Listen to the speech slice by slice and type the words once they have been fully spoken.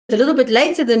a little bit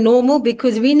later than normal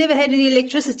because we never had any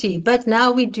electricity, but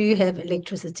now we do have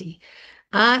electricity.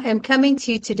 I am coming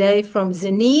to you today from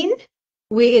Zanin,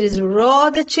 where it is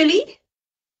rather chilly,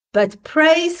 but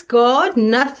praise God,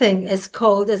 nothing as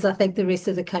cold as I think the rest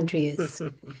of the country is.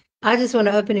 I just want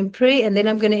to open in prayer, and then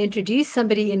I'm going to introduce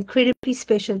somebody incredibly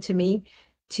special to me,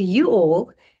 to you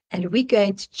all, and we're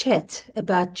going to chat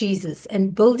about Jesus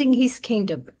and building his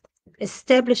kingdom,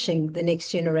 establishing the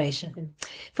next generation.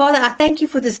 Father, I thank you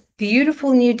for this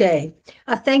beautiful new day.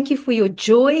 I thank you for your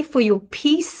joy, for your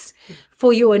peace,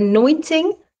 for your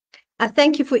anointing. I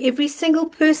thank you for every single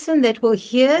person that will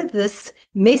hear this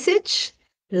message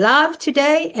live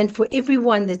today and for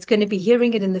everyone that's going to be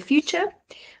hearing it in the future.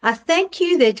 I thank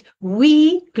you that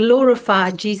we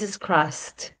glorify Jesus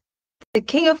Christ, the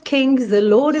King of Kings, the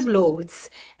Lord of Lords,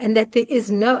 and that there is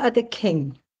no other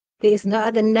king, there is no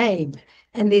other name,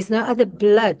 and there's no other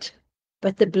blood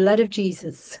but the blood of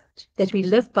Jesus that we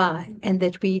live by and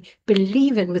that we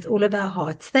believe in with all of our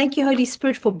hearts. Thank you, Holy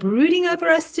Spirit, for brooding over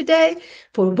us today,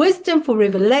 for wisdom, for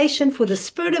revelation, for the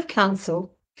spirit of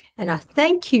counsel. And I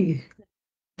thank you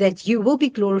that you will be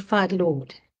glorified,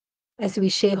 Lord, as we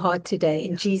share heart today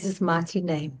in Jesus' mighty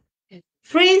name.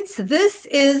 Friends, this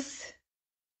is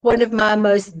one of my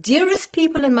most dearest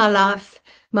people in my life,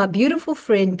 my beautiful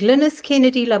friend, Glynis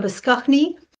Kennedy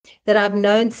Labuschagne, that I've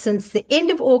known since the end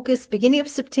of August, beginning of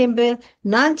September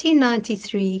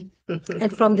 1993.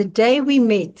 And from the day we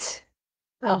met,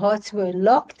 our hearts were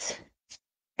locked.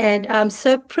 And I'm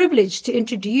so privileged to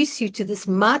introduce you to this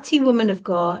mighty woman of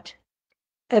God,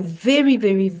 a very,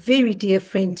 very, very dear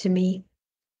friend to me,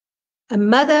 a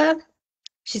mother.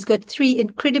 She's got 3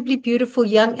 incredibly beautiful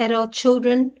young adult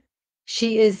children.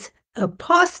 She is a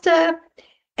pastor,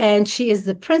 and she is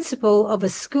the principal of a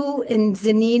school in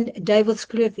Zanin,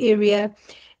 Davidskloof area,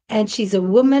 and she's a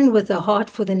woman with a heart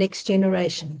for the next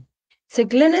generation. So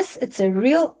Glynis, it's a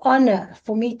real honor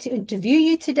for me to interview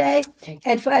you today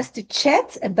and for us to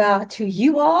chat about who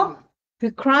you are,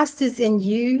 who Christ is in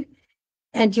you,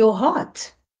 and your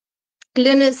heart.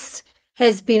 Glynis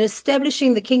has been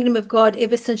establishing the kingdom of God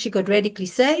ever since she got radically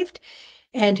saved,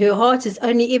 and her heart has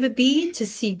only ever been to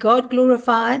see God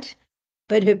glorified,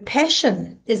 but her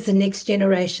passion is the next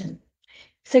generation.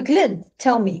 So Glyn,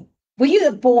 tell me, were you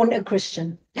born a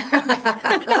Christian?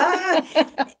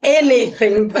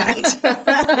 Anything but.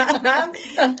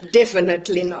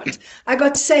 Definitely not. I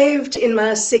got saved in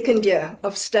my second year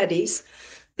of studies,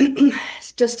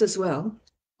 just as well,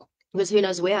 because who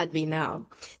knows where I'd be now.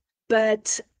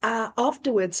 But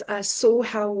afterwards, I saw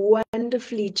how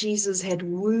wonderfully Jesus had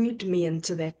wooed me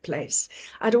into that place.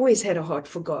 I'd always had a heart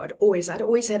for God, always. I'd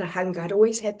always had a hunger. I'd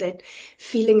always had that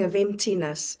feeling of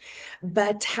emptiness.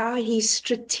 But how he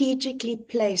strategically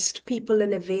placed people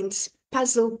and events,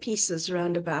 puzzle pieces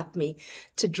round about me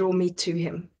to draw me to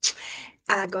him.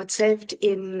 I got saved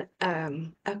in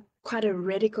quite a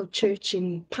radical church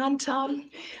in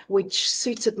Pinetown, which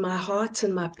suited my heart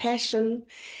and my passion.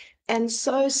 And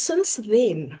so since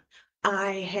then,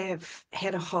 I have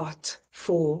had a heart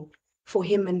for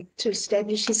him and to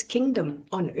establish his kingdom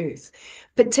on earth,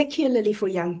 particularly for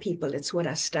young people. It's what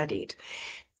I studied.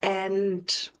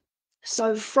 And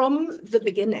so from the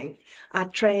beginning, I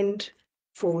trained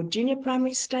for junior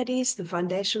primary studies, the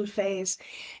foundation phase,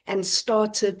 and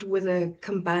started with a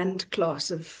combined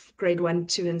class of grade 1,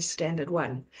 2, and standard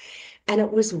 1. And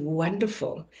it was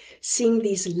wonderful seeing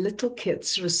these little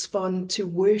kids respond to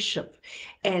worship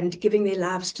and giving their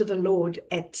lives to the Lord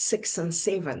at 6 and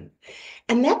 7.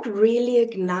 And that really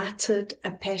ignited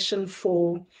a passion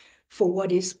for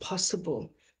what is possible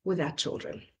with our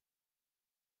children.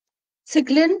 So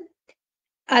Glyn,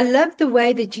 I love the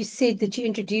way that you said that you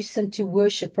introduced them to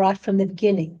worship right from the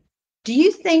beginning. Do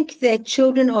you think that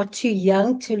children are too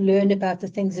young to learn about the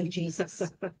things of Jesus?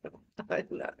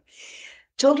 No.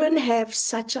 Children have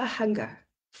such a hunger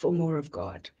for more of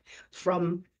God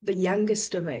from the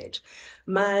youngest of age.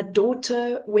 My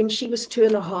daughter, when she was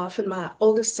 2.5 and my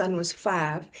oldest son was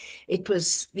 5, it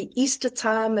was the Easter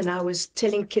time, and I was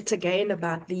telling Kit again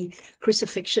about the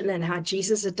crucifixion and how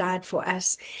Jesus had died for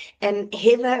us. And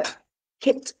Heather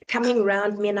kept coming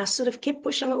around me, and I sort of kept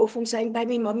pushing her off and saying,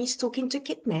 baby, mommy's talking to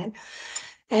Kit, man.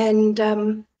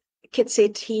 And Kit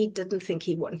said he didn't think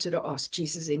he wanted to ask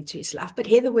Jesus into his life. But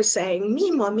Heather was saying,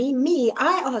 me, mommy, me,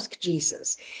 I asked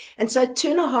Jesus. And so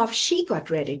 2.5, she got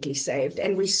radically saved.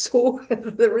 And we saw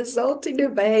the result in her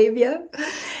behavior.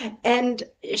 And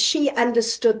she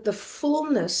understood the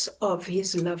fullness of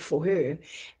his love for her,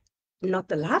 not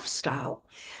the lifestyle,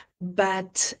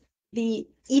 but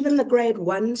even the grade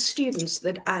 1 students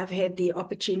that I've had the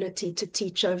opportunity to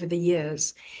teach over the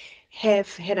years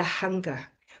have had a hunger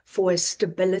for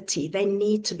stability. They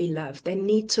need to be loved. They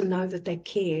need to know that they're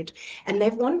cared. And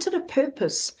they've wanted a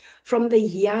purpose. From the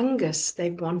youngest,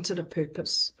 they've wanted a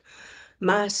purpose.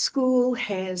 My school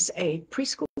has a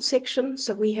preschool section,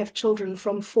 so we have children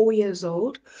from 4 years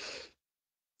old.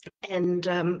 And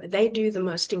they do the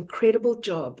most incredible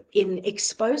job in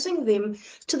exposing them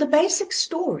to the basic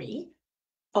story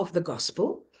of the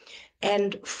gospel.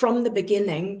 And from the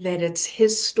beginning, that it's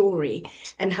his story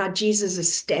and how Jesus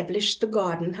established the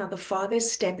garden, how the Father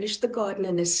established the garden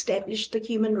and established the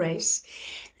human race,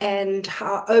 and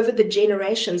how over the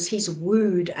generations he's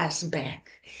wooed us back.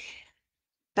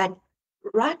 But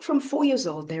right from 4 years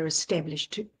old, they're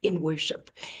established in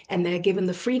worship, and they're given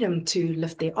the freedom to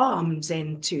lift their arms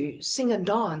and to sing and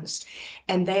dance,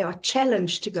 and they are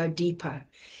challenged to go deeper,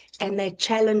 and they're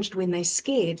challenged when they're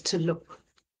scared to look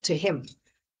to him,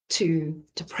 to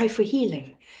pray for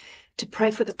healing, to pray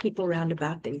for the people around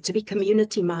about them, to be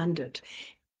community minded.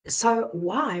 So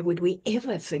why would we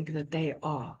ever think that they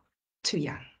are too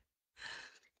young?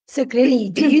 So Glennie,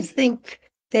 do you think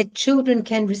that children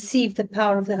can receive the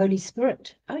power of the Holy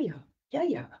Spirit? Oh yeah, yeah,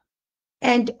 yeah.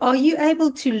 And are you able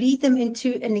to lead them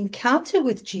into an encounter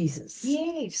with Jesus?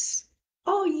 Yes.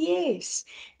 Oh yes,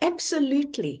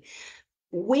 absolutely.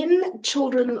 When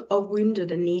children are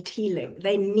wounded and need healing,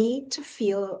 they need to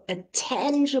feel a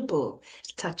tangible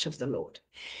touch of the Lord.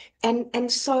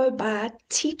 And so by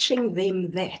teaching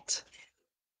them that,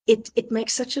 it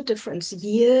makes such a difference.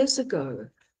 Years ago,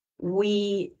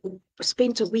 we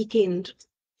spent a weekend,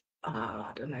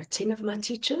 I don't know, 10 of my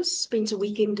teachers spent a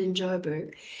weekend in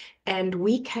Joburg, and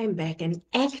we came back, and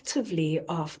actively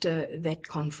after that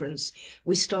conference,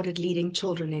 we started leading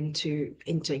children into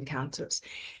encounters.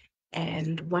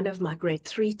 And one of my grade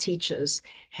 3 teachers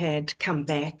had come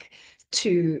back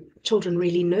to children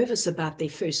really nervous about their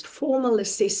first formal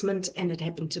assessment, and it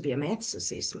happened to be a maths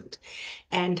assessment,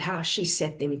 and how she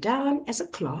sat them down as a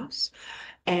class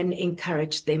and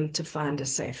encouraged them to find a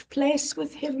safe place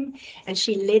with him, and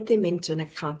she led them into an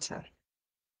encounter.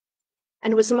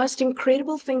 And it was the most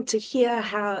incredible thing to hear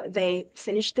how they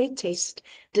finished their test,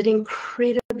 did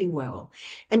incredibly well,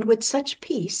 and with such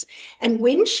peace. And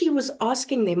when she was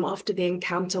asking them after the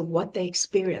encounter what they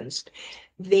experienced,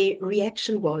 their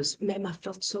reaction was, "Ma'am, I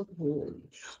felt so warm,"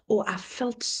 or "I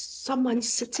felt someone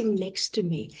sitting next to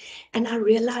me, and I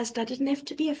realized I didn't have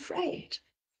to be afraid."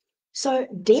 So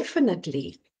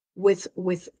definitely with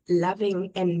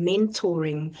loving and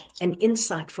mentoring and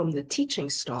insight from the teaching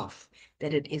staff,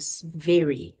 that it is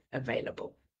very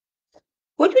available.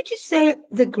 What would you say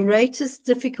the greatest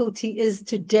difficulty is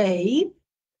today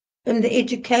in the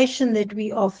education that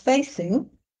we are facing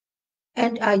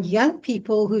and our young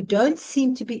people who don't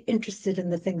seem to be interested in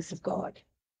the things of God?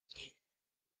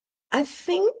 I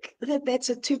think that that's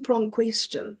a two-pronged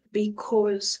question,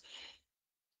 because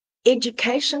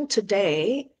education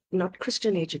today, not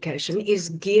Christian education, is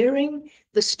gearing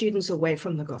the students away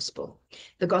from the gospel.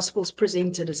 The gospel's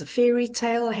presented as a fairy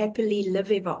tale, happily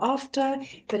live ever after,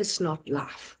 but it's not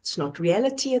life. It's not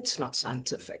reality. It's not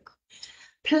scientific.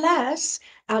 Plus,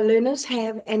 our learners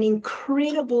have an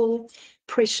incredible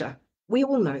pressure. We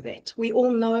all know that. We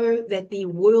all know that the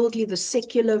worldly, the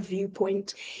secular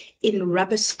viewpoint in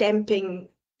rubber stamping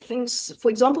things,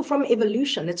 for example, from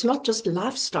evolution, it's not just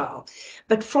lifestyle,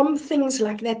 but from things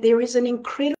like that, there is an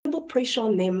incredible pressure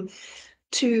on them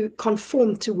to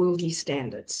conform to worldly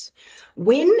standards.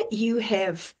 When you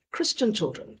have Christian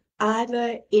children,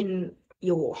 either in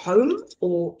your home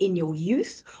or in your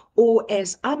youth, or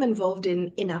as I'm involved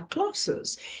in our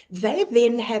classes, they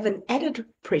then have an added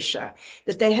pressure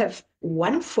that they have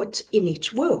one foot in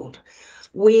each world.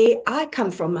 Where I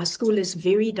come from, my school is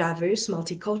very diverse,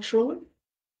 multicultural.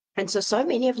 And so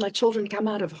many of my children come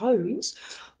out of homes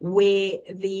where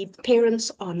the parents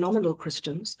are nominal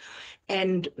Christians,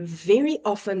 and very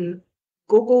often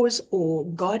gogos or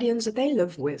guardians that they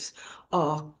live with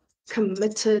are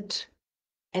committed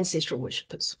ancestral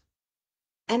worshippers.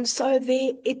 And so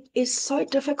it is so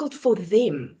difficult for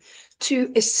them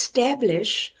to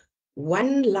establish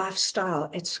one lifestyle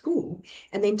at school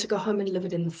and then to go home and live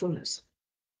it in the fullness.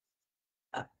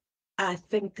 I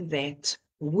think that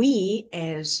we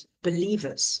as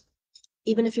believers,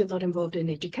 even if you're not involved in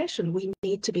education, we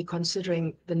need to be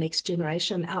considering the next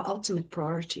generation our ultimate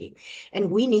priority, and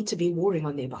we need to be warring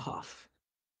on their behalf.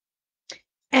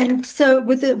 And so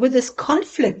with this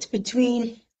conflict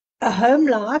between a home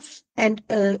life and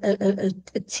a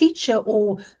teacher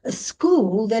or a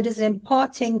school that is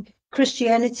imparting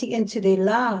Christianity into their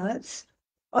lives,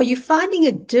 are you finding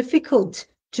it difficult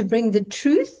to bring the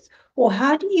truth, or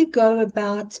how do you go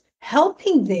about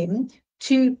helping them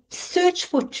to search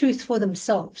for truth for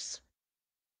themselves?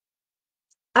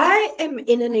 I am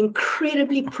in an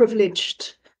incredibly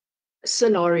privileged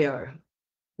scenario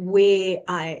where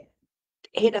I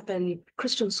head up a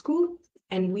Christian school.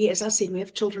 And we, as I said, we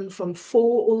have children from 4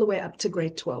 all the way up to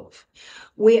grade 12,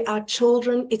 where our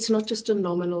children, it's not just a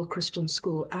nominal Christian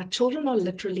school. Our children are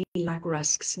literally like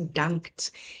rusks,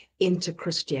 dunked into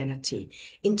Christianity,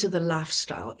 into the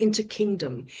lifestyle, into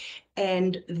kingdom.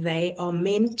 And they are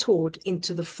mentored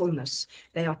into the fullness.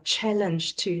 They are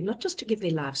challenged to not just to give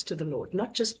their lives to the Lord,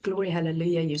 not just glory,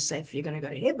 hallelujah, you're safe, you're going to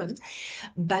go to heaven,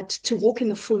 but to walk in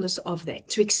the fullness of that,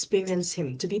 to experience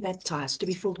Him, to be baptized, to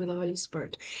be filled with the Holy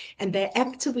Spirit. And they're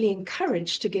actively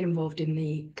encouraged to get involved in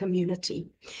the community.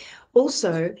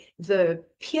 Also, the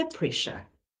peer pressure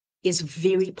is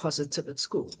very positive at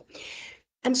school.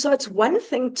 And so it's one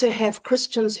thing to have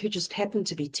Christians who just happen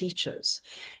to be teachers,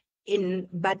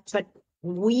 but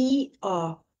we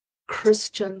are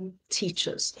Christian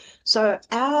teachers. So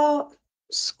our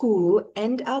school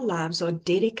and our lives are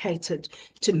dedicated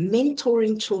to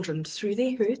mentoring children through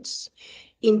their hurts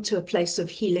into a place of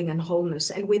healing and wholeness,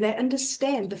 and where they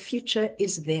understand the future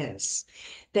is theirs,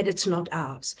 that it's not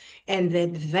ours, and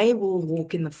that they will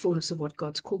walk in the fullness of what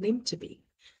God's called them to be.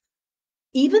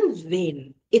 Even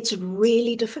then, it's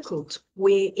really difficult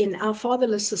where in our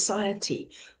fatherless society,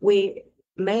 where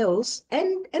males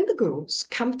and the girls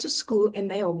come to school and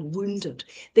they are wounded.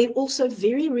 There are also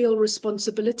very real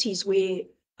responsibilities where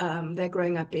they're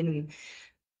growing up in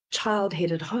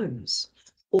child-headed homes,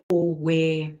 or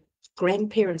where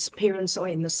parents are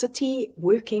in the city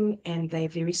working and they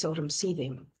very seldom see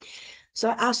them. So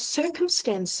our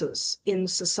circumstances in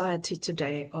society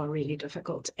today are really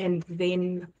difficult. And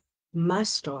then my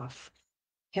staff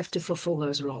have to fulfill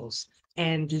those roles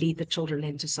and lead the children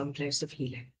into some place of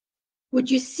healing.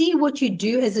 Would you see what you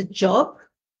do as a job,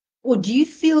 or do you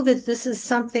feel that this is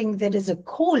something that is a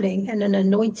calling and an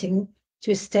anointing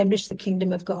to establish the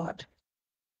kingdom of God?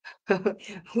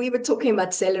 We were talking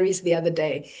about salaries the other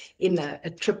day in a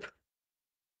trip,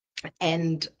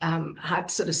 and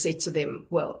I'd sort of said to them,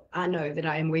 well, I know that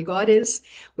I am where God is,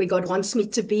 where God wants me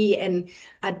to be, and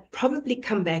I'd probably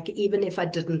come back even if I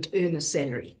didn't earn a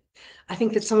salary. I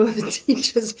think that some of the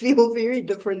teachers feel very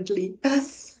differently.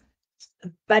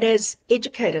 But as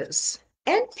educators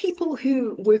and people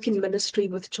who work in ministry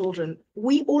with children,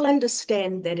 we all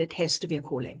understand that it has to be a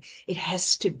calling. It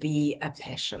has to be a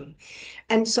passion.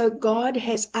 And so God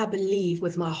has, I believe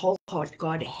with my whole heart,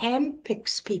 God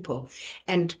handpicks people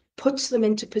and puts them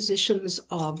into positions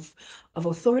of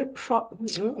authority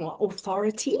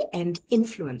and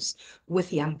influence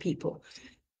with young people,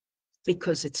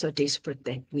 because it's so desperate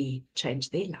that we change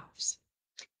their lives.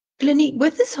 Glennie,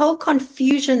 with this whole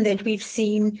confusion that we've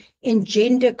seen in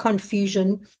gender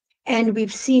confusion, and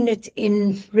we've seen it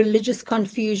in religious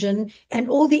confusion, and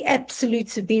all the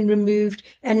absolutes have been removed,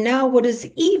 and now what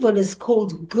is evil is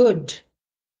called good.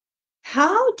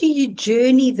 How do you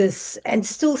journey this and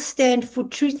still stand for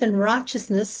truth and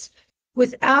righteousness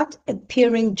without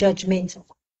appearing judgmental?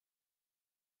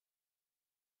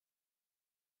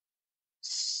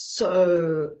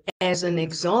 So, as an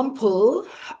example,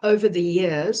 over the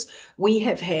years, we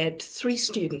have had 3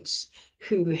 students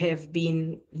who have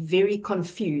been very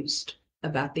confused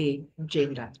about their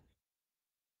gender.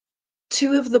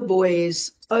 2 of the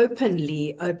boys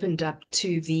openly opened up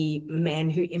to the man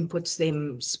who inputs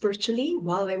them spiritually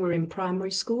while they were in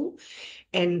primary school.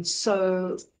 And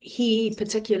so he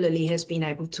particularly has been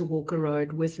able to walk a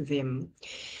road with them.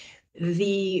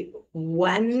 The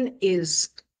one is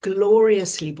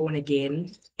gloriously born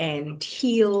again and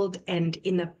healed and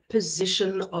in a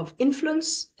position of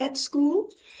influence at school.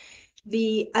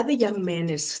 The other young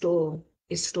man is still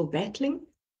battling.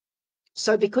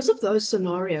 So because of those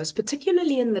scenarios,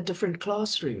 particularly in the different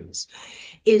classrooms,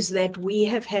 is that we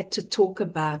have had to talk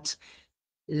about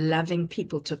loving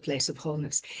people to a place of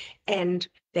wholeness, and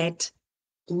that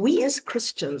we as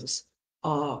Christians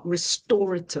are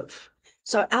restorative.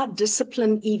 So our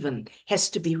discipline even has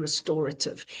to be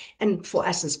restorative. And for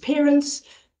us as parents,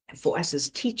 for us as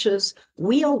teachers,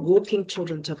 we are walking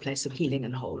children to a place of healing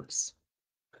and wholeness.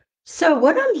 So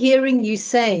what I'm hearing you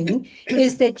saying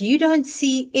is that you don't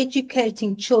see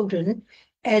educating children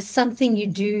as something you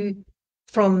do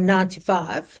from 9 to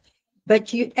 5,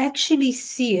 but you actually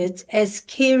see it as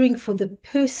caring for the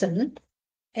person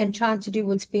and trying to do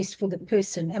what's best for the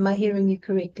person. Am I hearing you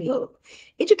correctly? Well,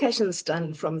 education is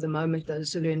done from the moment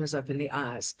those learners open their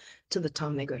eyes to the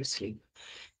time they go to sleep.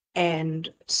 And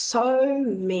so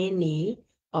many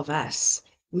of us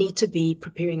need to be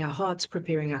preparing our hearts,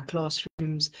 preparing our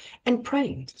classrooms, and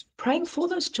praying for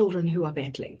those children who are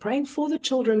battling, praying for the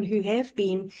children who have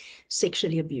been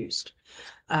sexually abused.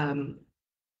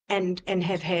 and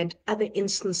have had other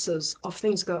instances of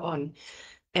things go on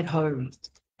at home.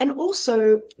 And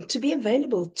also to be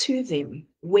available to them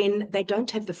when they don't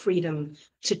have the freedom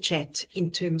to chat in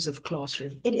terms of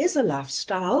classroom. It is a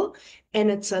lifestyle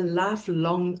and it's a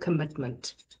lifelong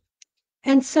commitment.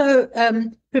 And so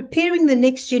preparing the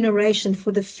next generation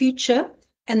for the future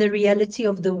and the reality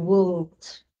of the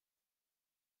world.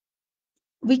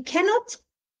 We cannot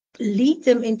lead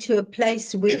them into a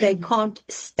place where they can't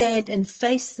stand and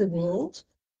face the world.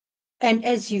 And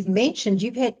as you've mentioned,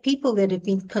 you've had people that have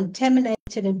been contaminated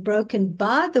and broken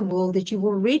by the world that you've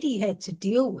already had to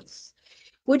deal with.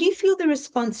 What do you feel the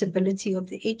responsibility of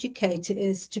the educator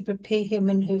is to prepare him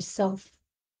and herself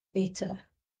better?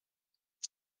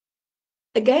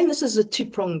 Again, this is a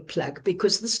two-pronged plug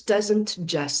because this doesn't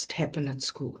just happen at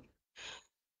school.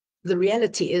 The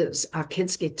reality is our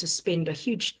kids get to spend a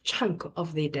huge chunk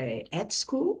of their day at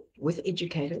school with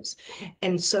educators.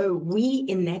 And so we,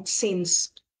 in that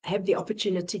sense, have the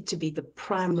opportunity to be the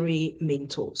primary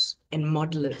mentors and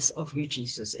modelers of who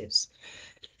Jesus is.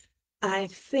 I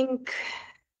think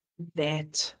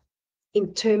that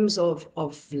in terms of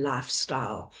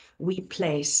lifestyle, we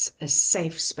place a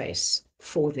safe space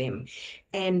for them.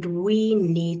 And we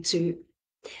need to,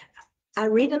 I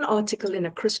read an article in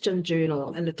a Christian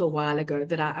journal a little while ago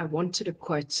that I wanted to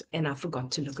quote and I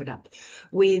forgot to look it up,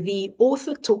 where the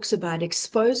author talks about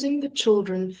exposing the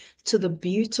children to the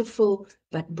beautiful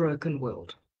but broken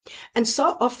world. And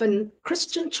so often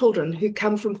Christian children who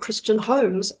come from Christian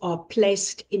homes are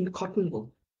placed in cotton wool.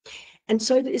 And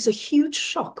so there is a huge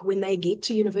shock when they get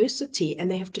to university and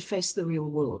they have to face the real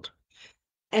world.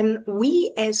 And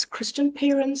we as Christian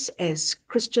parents, as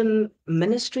Christian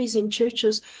ministries in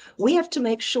churches, we have to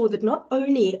make sure that not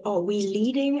only are we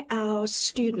leading our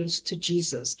students to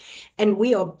Jesus and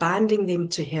we are binding them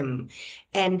to him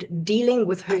and dealing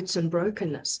with hurts and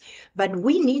brokenness, but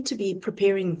we need to be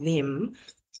preparing them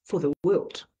for the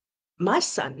world. My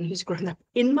son, who's grown up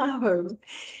in my home,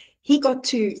 he got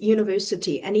to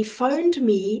university and he phoned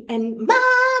me and,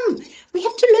 Mom, we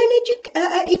have to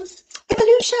learn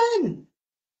evolution.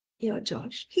 Yeah,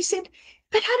 Josh. He said,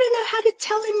 but I don't know how to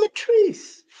tell him the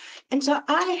truth. And so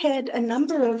I had a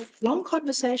number of long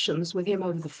conversations with him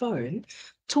over the phone,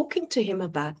 talking to him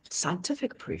about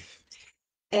scientific proof.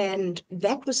 And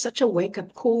that was such a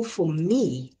wake-up call for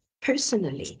me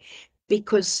personally,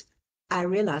 because I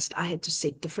realized I had to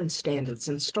set different standards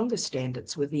and stronger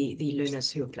standards with the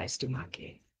learners who were placed in my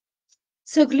care.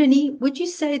 So, Glennie, would you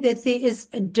say that there is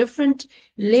a different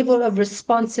level of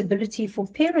responsibility for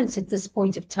parents at this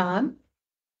point of time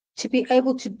to be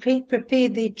able to prepare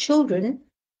their children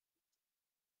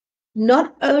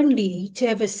not only to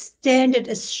have a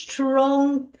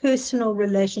strong personal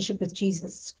relationship with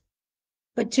Jesus,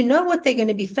 but to know what they're going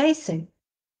to be facing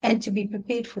and to be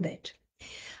prepared for that?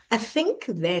 I think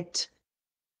that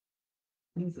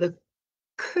the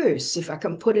curse, if I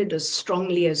can put it as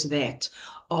strongly as that,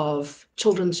 of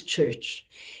children's church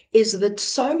is that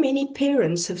so many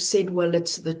parents have said, well,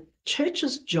 it's the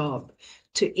church's job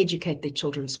to educate their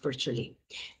children spiritually.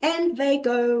 And they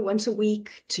go once a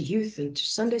week to youth and to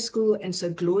Sunday school. And so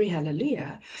glory,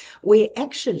 hallelujah, where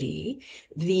actually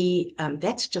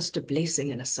that's just a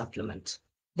blessing and a supplement.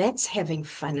 That's having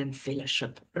fun and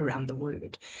fellowship around the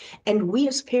word. And we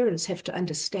as parents have to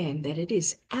understand that it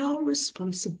is our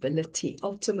responsibility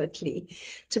ultimately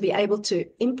to be able to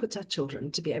input our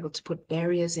children, to be able to put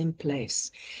barriers in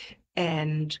place.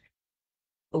 And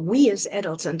we as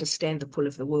adults understand the pull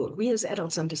of the world. We as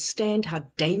adults understand how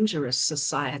dangerous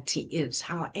society is,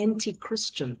 how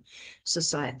anti-Christian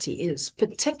society is,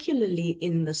 particularly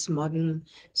in this modern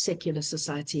secular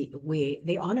society where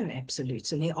there are no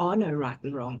absolutes and there are no right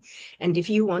and wrong. And if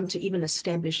you want to even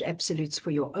establish absolutes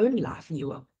for your own life,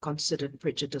 you are considered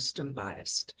prejudiced and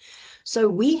biased. So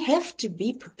we have to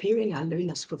be preparing our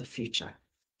learners for the future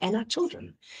and our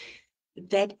children.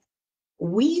 That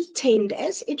we tend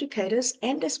as educators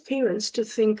and as parents to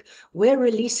think we're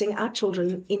releasing our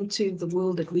children into the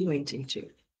world that we went into,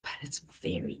 but it's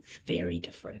very, very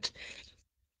different.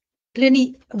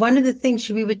 Glennie, one of the things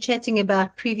we were chatting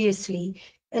about previously,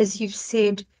 as you've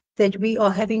said, that we are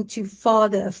having to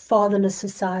father a fatherless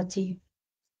society.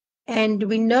 And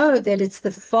we know that it's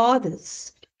the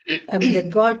fathers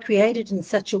that God created in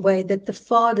such a way that the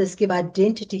fathers give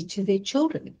identity to their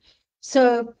children.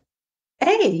 So,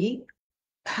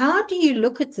 how do you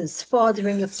look at this,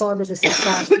 fathering a fatherless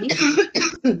society?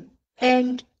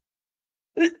 And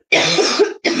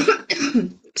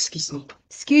excuse me.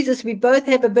 Excuse us, we both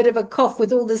have a bit of a cough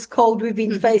with all this cold we've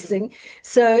been facing.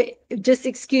 So just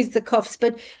excuse the coughs.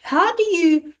 But how do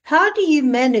you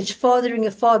manage fathering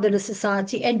a fatherless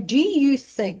society? And do you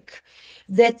think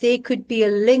that there could be a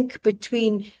link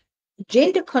between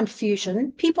gender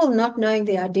confusion, people not knowing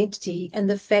their identity, and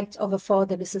the fact of a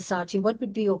fatherless society? What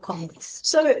would be your comments?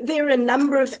 So there are a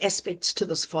number of aspects to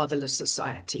this fatherless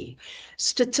society.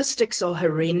 Statistics are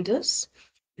horrendous,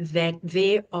 that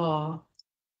there are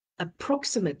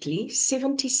approximately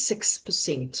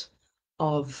 76%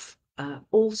 of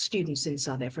all students in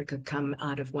South Africa come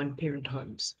out of one-parent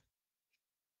homes.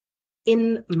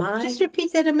 Just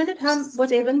repeat that a minute.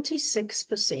 What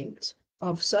 76%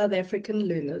 of South African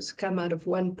learners come out of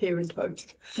one-parent homes.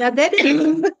 Now that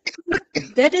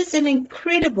is an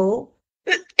incredible.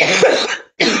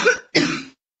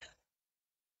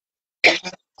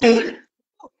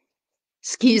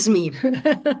 Excuse me.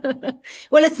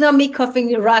 Well, it's not me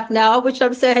coughing right now, which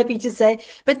I'm so happy to say,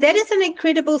 but that is an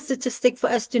incredible statistic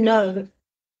for us to know,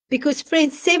 because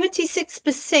friends,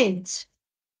 76%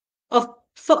 of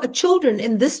children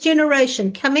in this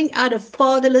generation coming out of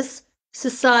fatherless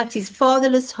societies,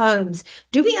 fatherless homes.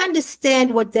 Do we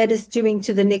understand what that is doing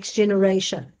to the next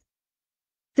generation?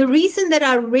 The reason that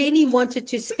I really wanted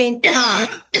to spend time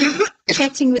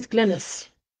chatting with Glynis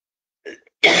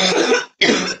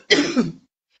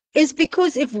is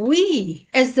because if we,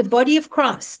 as the body of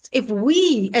Christ, if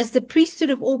we, as the priesthood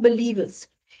of all believers,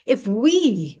 if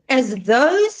we, as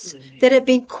those that have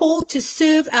been called to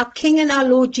serve our King and our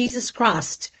Lord Jesus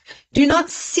Christ, do not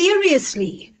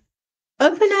seriously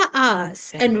open our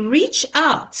eyes and reach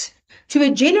out to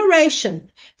a generation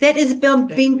that is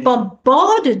being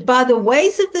bombarded by the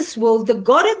ways of this world, the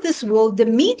God of this world, the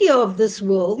media of this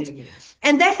world,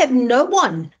 and they have no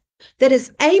one that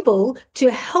is able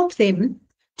to help them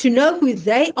to know who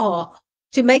they are,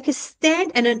 to make a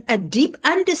stand and a deep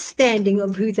understanding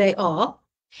of who they are,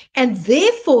 and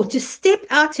therefore to step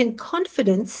out in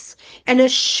confidence and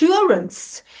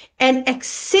assurance and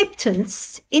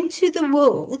acceptance into the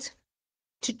world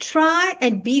to try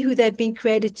and be who they've been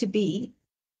created to be.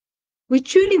 We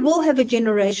truly will have a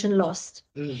generation lost.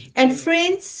 And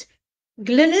friends,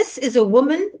 Glynis is a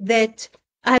woman that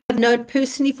I have known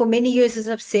personally for many years, as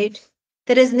I've said,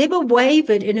 that has never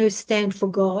wavered in her stand for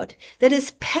God, that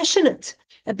is passionate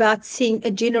about seeing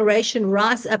a generation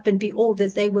rise up and be all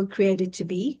that they were created to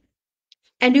be,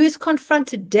 and who is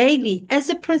confronted daily as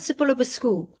a principal of a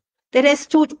school that has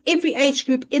taught every age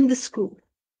group in the school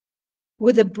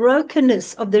with the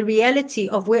brokenness of the reality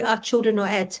of where our children are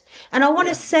at. And I want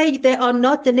to say they are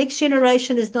not, the next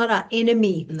generation is not our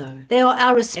enemy. No. They are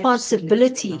our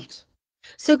responsibility.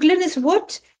 So Glynis,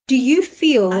 what do you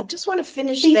feel? I just want to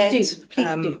finish Please that. do.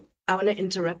 Please do. I want to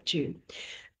interrupt you.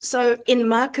 So in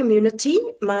my community,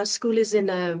 my school is in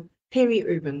a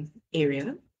peri-urban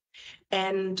area,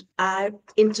 and I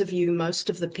interview most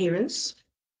of the parents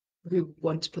who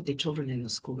want to put their children in the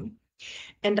school.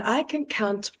 And I can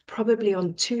count probably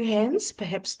on 2 hands,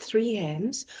 perhaps 3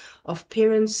 hands, of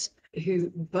parents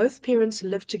who both parents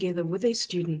live together with a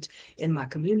student in my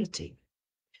community.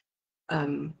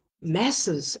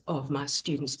 Masses of my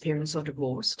students' parents are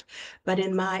divorced, but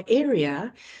in my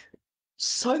area,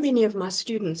 so many of my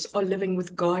students are living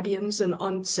with guardians and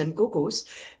aunts and gogos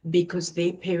because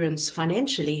their parents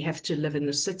financially have to live in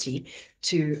the city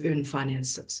to earn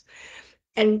finances.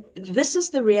 And this is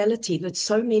the reality that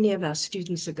so many of our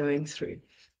students are going through.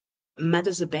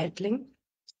 Mothers are battling,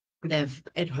 they're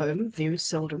at home very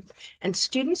seldom, and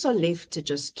students are left to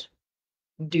just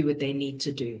do what they need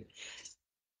to do.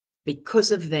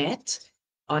 Because of that,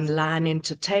 online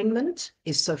entertainment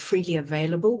is so freely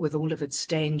available with all of its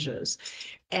dangers.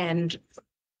 And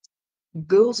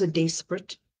girls are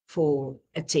desperate for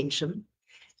attention.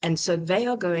 And so they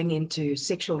are going into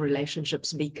sexual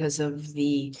relationships because of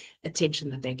the attention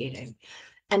that they're getting.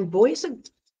 And boys are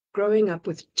growing up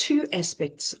with 2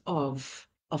 aspects of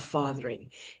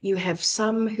fathering. You have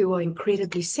some who are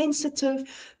incredibly sensitive,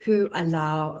 who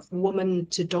allow women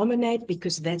to dominate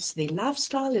because that's their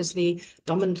lifestyle, as the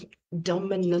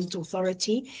dominant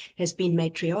authority has been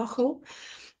matriarchal.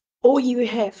 Or you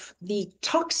have the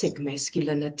toxic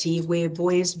masculinity where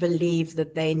boys believe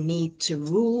that they need to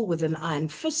rule with an iron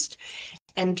fist.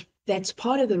 And that's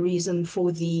part of the reason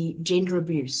for the gender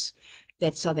abuse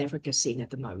that South Africa is seeing at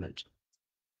the moment.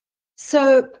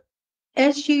 So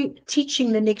as you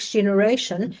teaching the next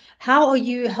generation, how are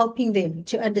you helping them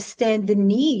to understand the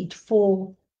need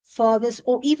for fathers,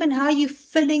 or even how are you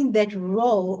filling that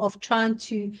role of trying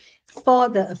to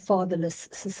father a fatherless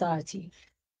society?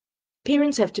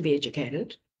 Parents have to be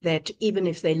educated that even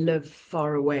if they live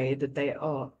far away, that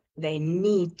they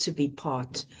need to be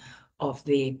part of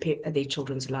their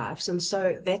children's lives. And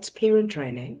so that's parent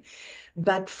training.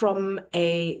 But from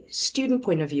a student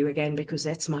point of view, again, because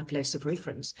that's my place of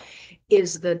reference,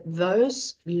 is that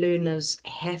those learners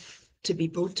have to be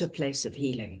brought to a place of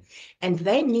healing. And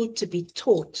they need to be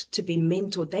taught, to be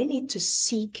mentored. They need to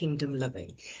see kingdom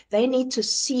living. They need to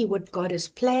see what God has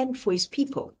planned for his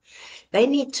people. They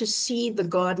need to see the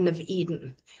Garden of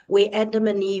Eden, where Adam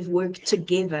and Eve worked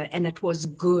together and it was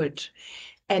good.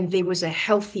 And there was a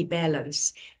healthy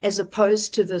balance, as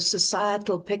opposed to the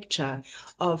societal picture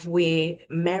of where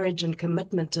marriage and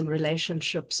commitment and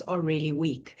relationships are really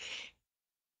weak.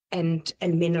 And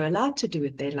men are allowed to do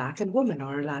what they like, and women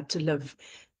are allowed to live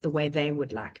the way they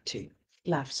would like to,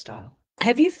 lifestyle.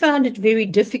 Have you found it very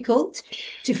difficult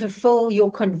to fulfill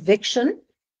your conviction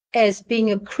as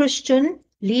being a Christian,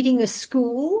 leading a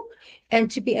school, and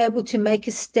to be able to make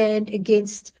a stand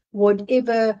against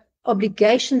whatever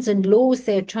obligations and laws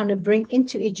they're trying to bring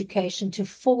into education to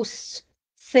force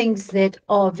things that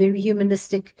are very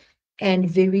humanistic and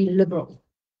very liberal?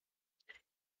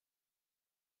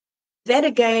 That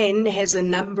again has a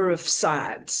number of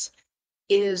sides.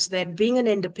 Is that being an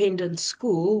independent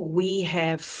school, we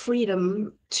have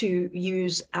freedom to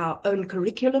use our own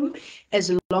curriculum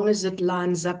as long as it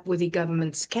lines up with the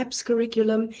government's CAPS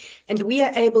curriculum, and we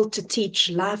are able to teach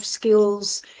life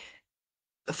skills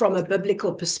from a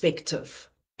biblical perspective.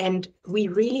 And we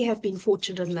really have been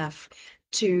fortunate enough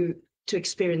to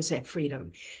experience that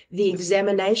freedom. The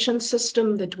examination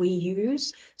system that we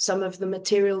use, some of the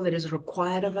material that is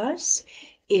required of us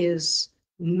is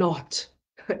not,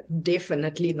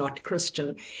 definitely not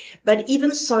Christian. But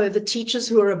even so, the teachers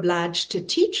who are obliged to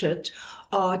teach it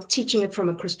are teaching it from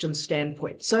a Christian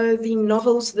standpoint. So the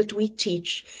novels that we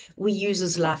teach, we use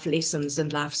as life lessons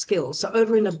and life skills. So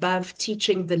over and above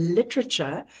teaching the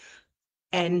literature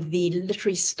and the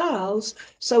literary styles,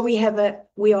 so we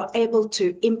are able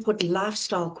to input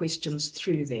lifestyle questions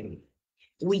through them.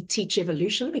 We teach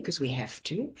evolution because we have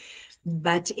to,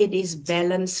 but it is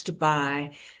balanced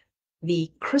by the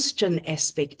Christian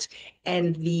aspect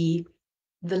and the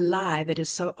lie that is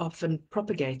so often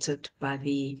propagated by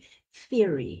the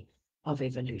theory of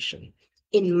evolution.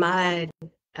 In my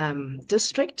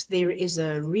district, there is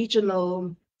a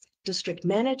regional district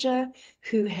manager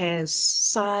who has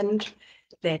signed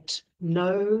that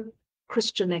no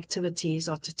Christian activities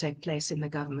are to take place in the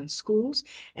government schools,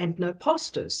 and no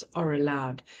pastors are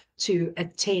allowed to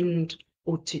attend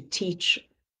or to teach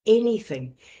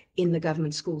anything in the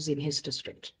government schools in his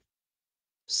district.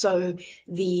 So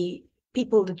the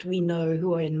people that we know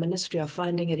who are in ministry are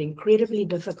finding it incredibly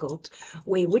difficult,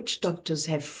 where witch doctors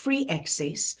have free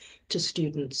access to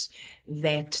students,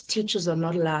 that teachers are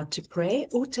not allowed to pray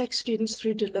or take students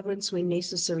through deliverance when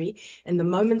necessary. And the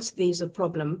moment there's a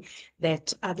problem,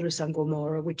 that either a sangoma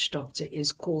or a witch doctor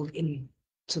is called in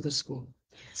to the school.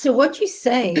 So what you're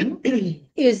saying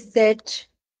is that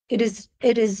it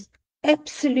is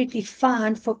absolutely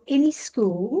fine for any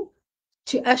school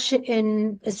to usher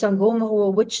in a sangoma or a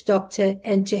witch doctor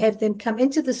and to have them come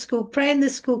into the school, pray in the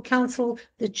school, counsel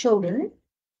the children,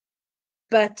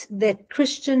 but that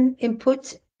Christian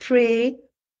input, prayer,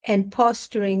 and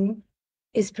pastoring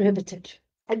is prohibited.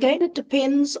 Again, it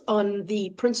depends on the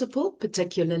principal,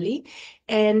 particularly,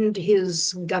 and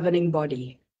his governing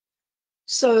body.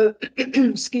 So,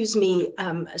 excuse me,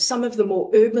 some of the more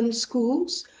urban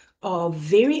schools are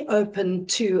very open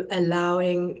to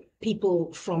allowing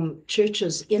people from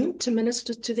churches in to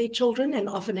minister to their children, and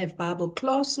often have Bible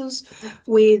classes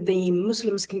where the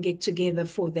Muslims can get together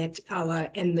for that hour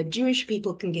and the Jewish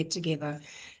people can get together,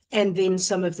 and then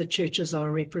some of the churches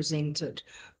are represented.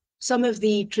 Some of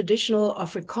the traditional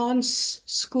Afrikaans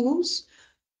schools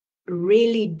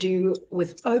really do,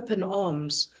 with open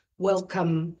arms,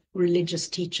 welcome religious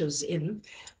teachers in.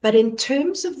 But in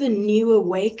terms of the new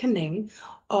awakening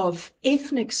of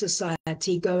ethnic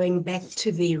society going back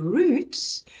to their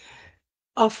roots,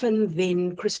 often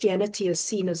then Christianity is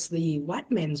seen as the white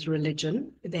man's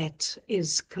religion that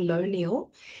is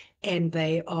colonial, and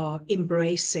they are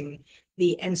embracing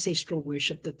the ancestral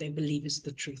worship that they believe is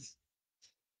the truth.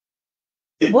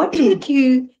 What would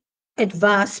you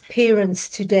advise parents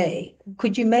today?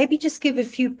 Could you maybe just give a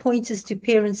few pointers to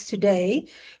parents today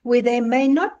where they may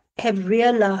not have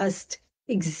realized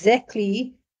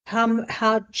exactly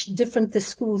how different the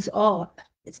schools are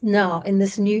now in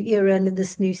this new era and in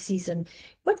this new season?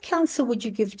 What counsel would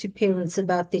you give to parents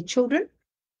about their children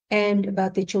and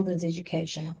about their children's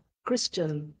education?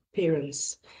 Christian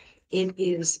parents, it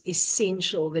is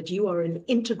essential that you are an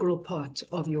integral part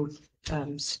of your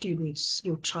students,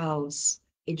 your child's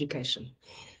education.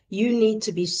 You need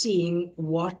to be seeing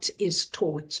what is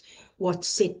taught, what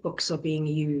set books are being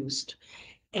used.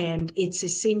 And it's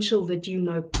essential that you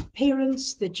know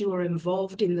parents, that you are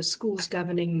involved in the school's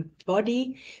governing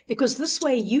body, because this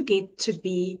way you get to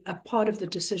be a part of the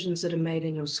decisions that are made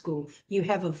in your school. You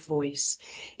have a voice.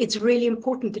 It's really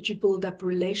important that you build up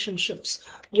relationships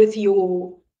with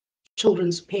your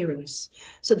children's parents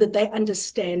so that they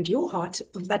understand your heart.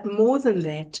 But more than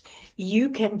that, you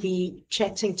can be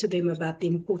chatting to them about the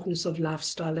importance of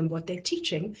lifestyle and what they're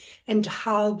teaching and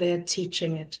how they're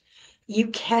teaching it. You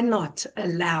cannot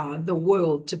allow the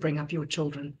world to bring up your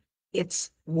children.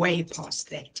 It's way past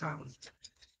that time.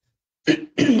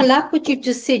 I like what you've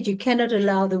just said. You cannot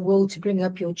allow the world to bring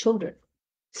up your children.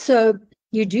 So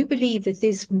you do believe that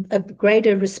there's a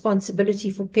greater responsibility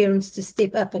for parents to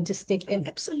step up and to step in?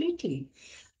 Absolutely.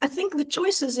 I think the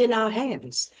choice is in our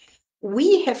hands.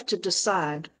 We have to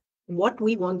decide what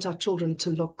we want our children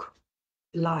to look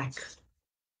like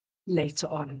later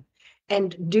on.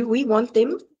 And do we want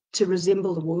them to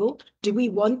resemble the world? Do we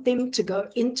want them to go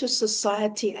into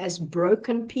society as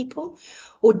broken people?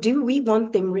 Or do we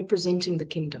want them representing the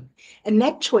kingdom? And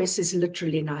that choice is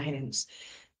literally in our hands.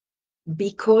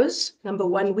 Because, number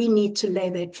one, we need to lay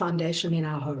that foundation in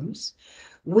our homes.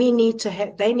 They need to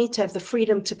have the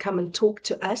freedom to come and talk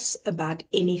to us about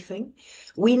anything.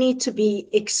 We need to be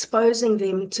exposing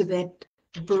them to that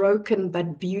broken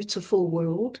but beautiful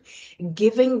world,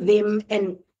 giving them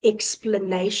an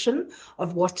explanation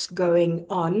of what's going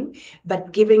on,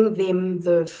 but giving them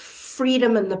the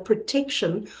freedom and the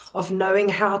protection of knowing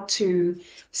how to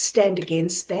stand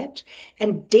against that.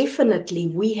 And definitely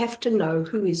we have to know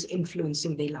who is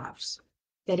influencing their lives.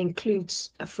 That includes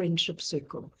a friendship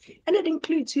circle, and it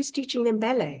includes who's teaching them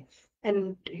ballet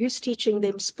and who's teaching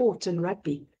them sport and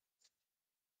rugby.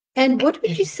 And what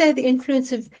would you say the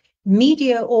influence of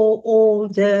media or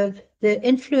the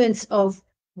influence of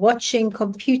watching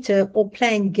computer or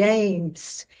playing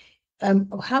games,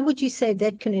 how would you say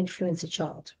that can influence a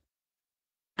child?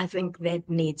 I think that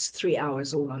needs 3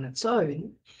 hours all on its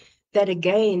own. That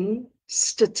again,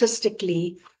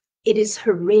 statistically, it is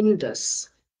horrendous,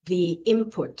 the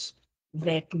input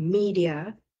that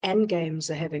media and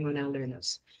games are having on our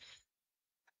learners.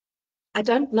 I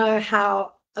don't know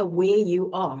how aware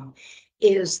you are,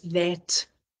 is that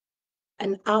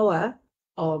an hour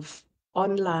of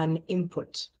online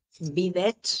input, be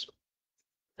that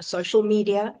social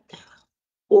media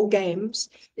or games,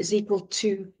 is equal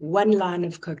to 1 line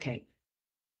of cocaine.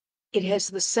 It has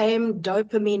the same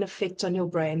dopamine effect on your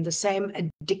brain, the same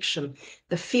addiction,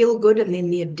 the feel good and then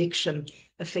the addiction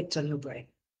effect on your brain.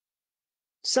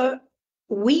 So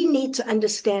we need to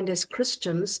understand as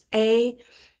Christians,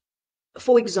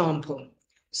 for example,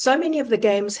 so many of the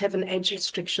games have an age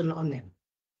restriction on them,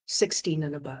 16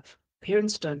 and above.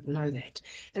 Parents don't know that.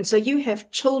 And so you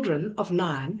have children of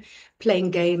 9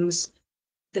 playing games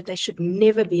that they should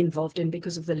never be involved in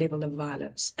because of the level of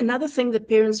violence. Another thing that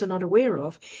parents are not aware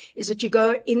of is that you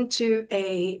go into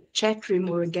a chat room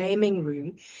or a gaming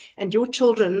room and your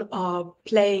children are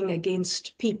playing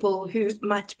against people who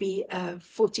might be a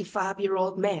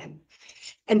 45-year-old man.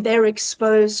 And they're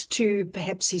exposed to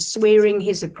perhaps his swearing,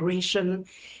 his aggression.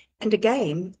 And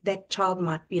again, that child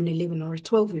might be an 11 or a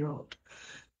 12-year-old.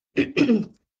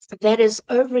 That is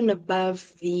over and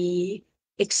above the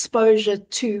exposure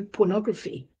to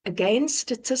pornography. Again,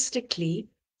 statistically,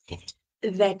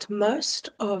 that most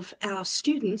of our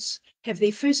students have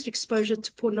their first exposure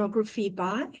to pornography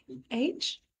by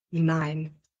age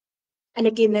 9. And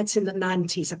again, that's in the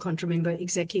 90s. I can't remember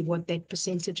exactly what that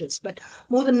percentage is, but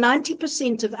more than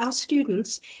 90% of our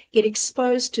students get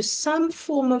exposed to some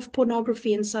form of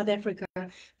pornography in South Africa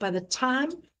by the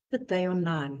time that they are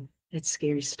 9. That's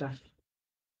scary stuff.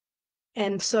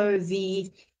 And so the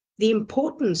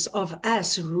importance of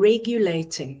us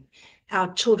regulating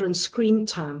our children's screen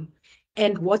time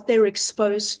and what they're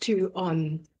exposed to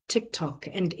on TikTok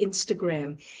and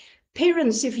Instagram.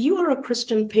 Parents, if you are a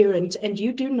Christian parent and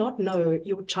you do not know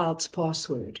your child's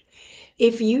password,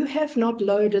 if you have not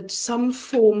loaded some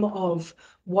form of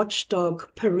watchdog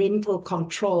parental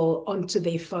control onto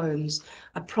their phones,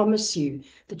 I promise you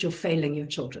that you're failing your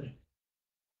children.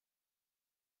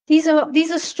 These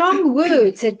are strong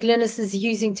words that Glynis is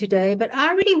using today, but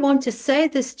I really want to say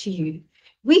this to you.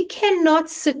 We cannot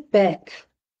sit back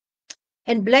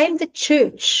and blame the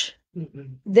church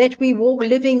that we were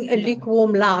living a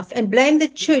lukewarm life, and blame the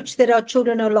church that our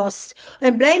children are lost,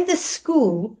 and blame the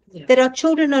school that our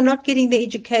children are not getting the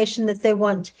education that they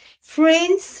want.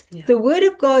 Friends, the word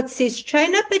of God says,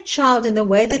 train up a child in the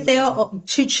way that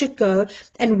they should go,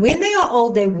 and when they are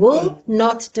old, they will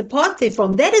not depart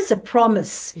therefrom. That is a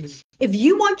promise. If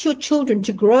you want your children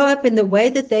to grow up in the way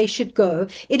that they should go,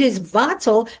 it is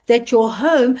vital that your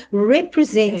home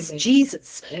represents Amen.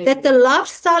 Jesus, Amen. that the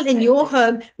lifestyle in your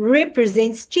home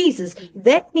represents Jesus.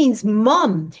 That means,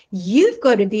 Mom, you've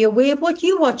got to be aware of what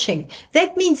you're watching.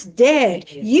 That means, Dad,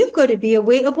 Yes. you've got to be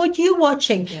aware of what you're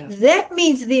watching. Yeah. That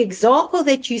means the example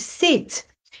that you set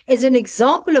as an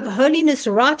example of holiness,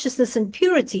 righteousness, and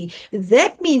purity.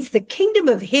 That means the kingdom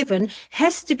of heaven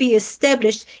has to be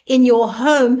established in your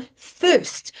home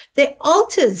first. The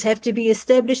altars have to be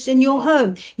established in your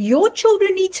home. Your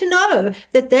children need to know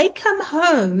that they come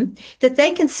home, that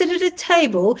they can sit at a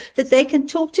table, that they can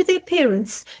talk to their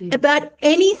parents about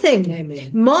anything.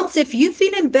 Amen. Moms, if you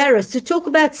feel embarrassed to talk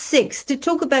about sex, to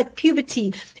talk about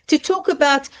puberty, to talk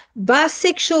about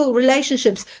bisexual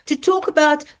relationships, to talk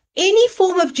about any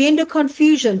form of gender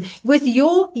confusion with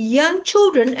your young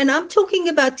children, and I'm talking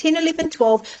about 10, 11,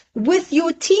 12, with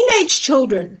your teenage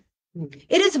children,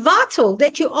 it is vital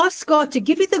that you ask God to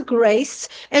give you the grace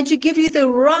and to give you the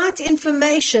right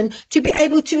information to be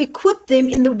able to equip them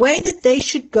in the way that they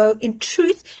should go in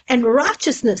truth and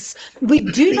righteousness. We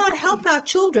do not help our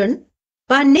children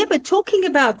by never talking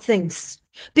about things,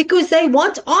 because they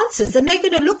want answers and they're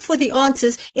going to look for the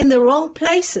answers in the wrong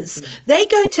places. They're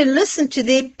going to listen to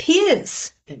their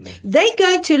peers. Amen. They're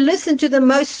going to listen to the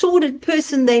most sordid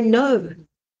person they know.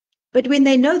 But when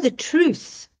they know the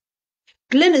truth,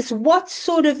 Glynis, what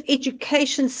sort of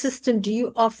education system do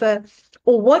you offer,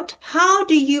 or how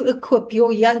do you equip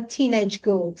your young teenage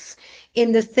girls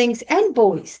in the things, and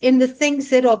boys, in the things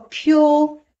that are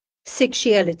pure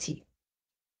sexuality?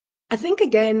 I think,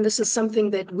 again, this is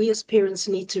something that we as parents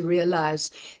need to realize,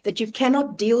 that you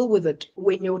cannot deal with it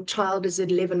when your child is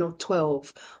 11 or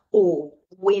 12 or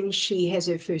when she has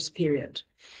her first period.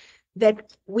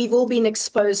 That we've all been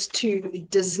exposed to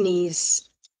Disney's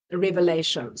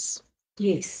Revelations.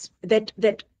 Yes. That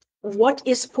what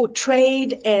is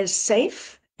portrayed as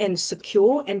safe and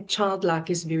secure and childlike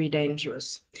is very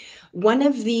dangerous. One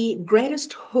of the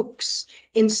greatest hooks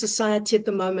in society at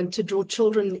the moment to draw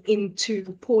children into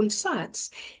porn sites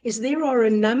is there are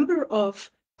a number of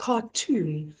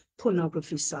cartoon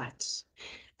pornography sites.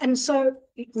 And so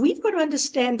we've got to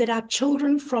understand that our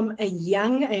children from a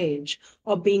young age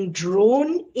are being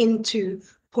drawn into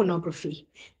pornography.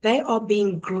 They are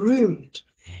being groomed.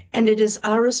 And it is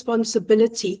our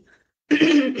responsibility,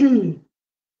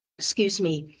 excuse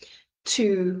me,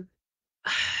 to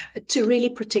really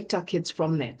protect our kids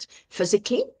from that,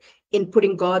 physically, in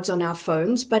putting guards on our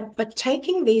phones, but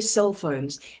taking their cell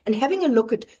phones and having a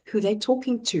look at who they're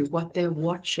talking to, what they're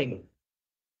watching.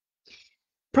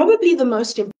 Probably the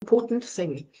most important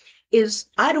thing is,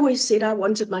 I'd always said I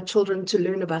wanted my children to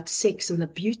learn about sex and the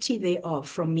beauty thereof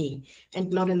from me,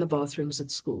 and not in the bathrooms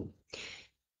at school.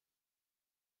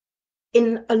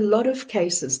 In a lot of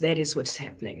cases, that is what's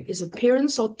happening, is that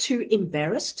parents are too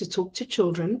embarrassed to talk to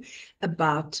children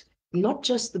about not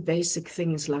just the basic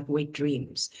things like wet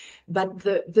dreams, but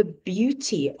the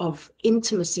beauty of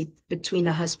intimacy between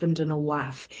a husband and a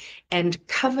wife and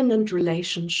covenant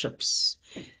relationships.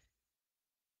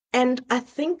 And I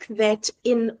think that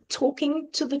in talking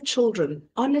to the children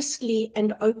honestly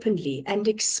and openly and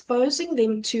exposing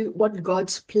them to what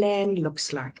God's plan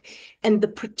looks like and the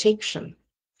protection.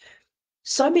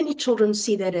 So many children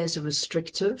see that as a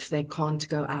restrictive, they can't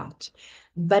go out.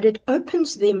 But it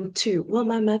opens them to, well,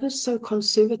 my mother's so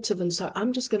conservative, and so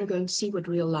I'm just going to go and see what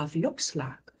real life looks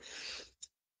like.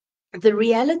 The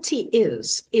reality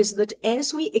is that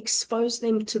as we expose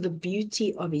them to the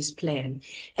beauty of his plan,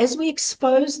 as we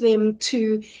exposing them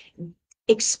to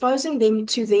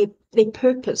their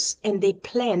purpose and their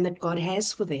plan that God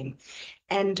has for them,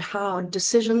 and how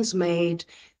decisions made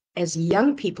as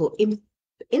young people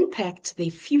impact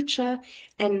their future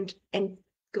and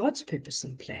God's purpose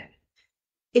and plan.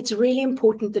 It's really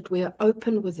important that we're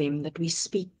open with them, that we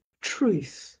speak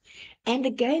truth, and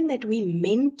again, that we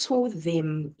mentor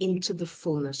them into the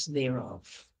fullness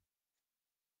thereof.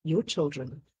 Your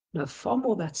children know far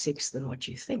more about sex than what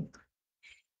you think.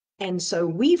 And so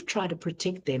we've tried to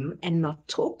protect them and not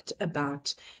talked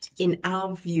about, in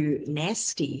our view,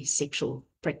 nasty sexual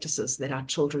practices that our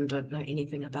children don't know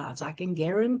anything about. I can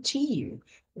guarantee you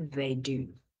they do.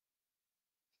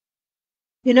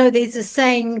 You know, there's a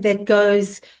saying that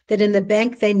goes that in the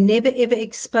bank, they never ever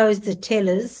expose the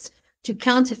tellers to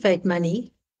counterfeit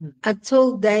money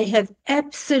until they have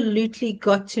absolutely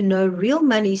got to know real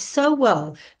money so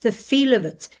well, the feel of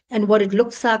it and what it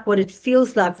looks like, what it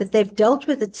feels like, that they've dealt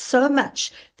with it so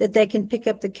much that they can pick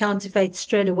up the counterfeit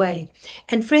straight away.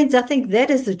 And friends, I think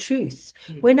that is the truth.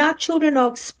 When our children are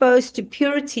exposed to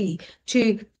purity,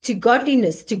 to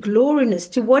godliness, to gloriness,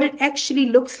 to what it actually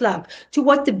looks like, to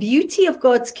what the beauty of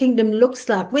God's kingdom looks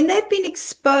like, when they've been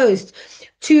exposed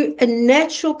to a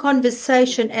natural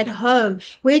conversation at home,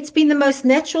 where it's been the most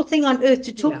natural thing on earth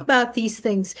to talk about these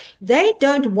things, they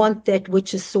don't want that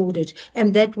which is sordid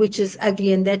and that which is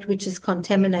ugly and that which is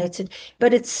contaminated.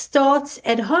 But it starts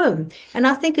at home. And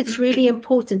I think it's really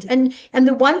important. And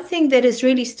the one thing that has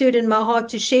really stood in my heart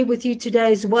to share with you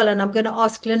today as well, and I'm going to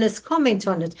ask Glynis comment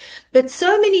on it, but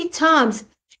so many times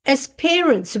as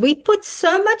parents, we put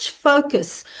so much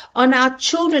focus on our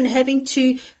children having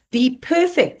to be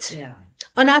perfect.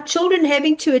 On our children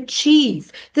having to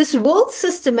achieve. This world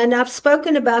system, and I've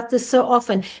spoken about this so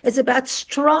often, is about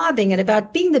striving and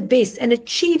about being the best and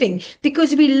achieving,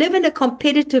 because we live in a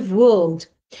competitive world.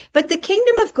 But the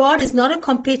kingdom of God is not a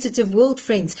competitive world,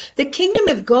 friends. The kingdom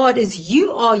of God is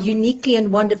you are uniquely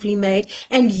and wonderfully made,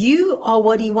 and you are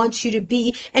what he wants you to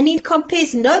be. And he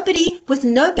compares nobody with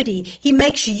nobody. He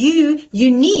makes you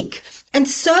unique. And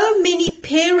so many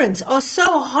parents are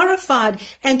so horrified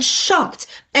and shocked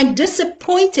and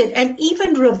disappointed and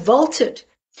even revolted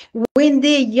when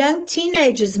their young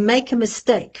teenagers make a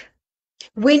mistake.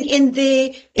 When in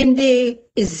their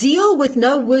zeal with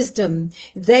no wisdom,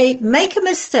 they make a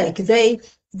mistake,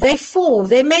 they fall,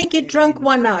 they may get drunk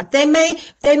one night, they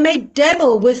may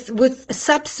dabble with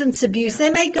substance abuse, they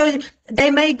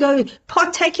may go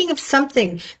partaking of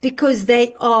something because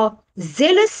they are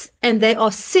zealous and they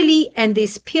are silly and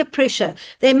there's peer pressure.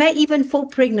 They may even fall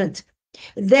pregnant.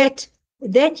 That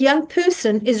young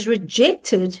person is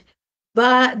rejected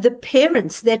by the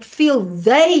parents that feel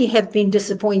they have been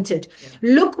disappointed.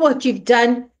 Look what you've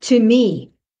done to me.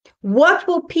 What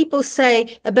will people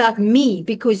say about me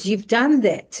because you've done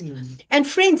that? And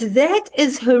friends, that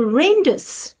is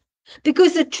horrendous,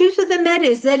 because the truth of the matter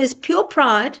is that is pure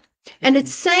pride. And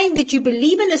it's saying that you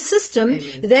believe in a system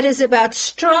that is about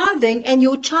striving, and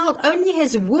your child only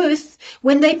has worth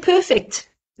when they're perfect.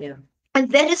 And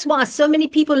that is why so many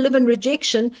people live in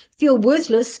rejection, feel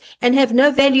worthless, and have no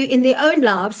value in their own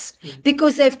lives,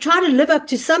 because they've tried to live up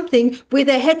to something where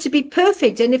they had to be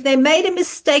perfect. And if they made a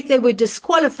mistake, they were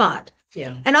disqualified.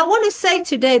 And I want to say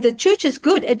today, the church is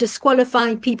good at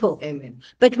disqualifying people.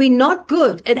 But we're not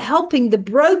good at helping the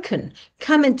broken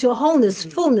come into wholeness,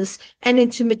 fullness, and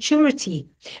into maturity.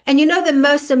 And you know the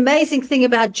most amazing thing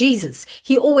about Jesus?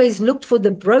 He always looked for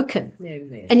the broken,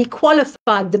 and he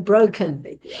qualified the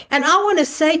broken. And I want to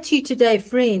say to you today,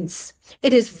 friends,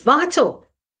 it is vital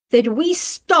that we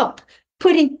stop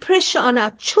putting pressure on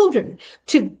our children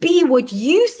to be what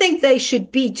you think they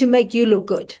should be to make you look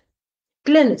good.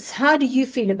 Glynis, how do you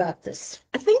feel about this?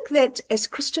 I think that as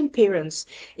Christian parents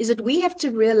is that we have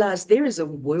to realize there is a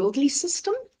worldly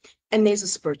system and there's a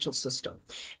spiritual system.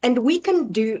 And we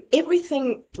can do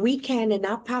everything we can in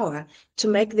our power to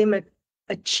make them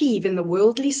achieve in the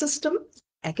worldly system,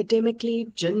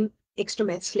 academically, gym, extra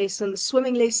maths lessons,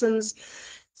 swimming lessons.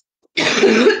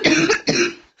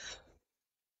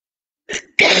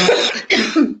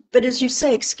 But as you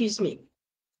say, excuse me,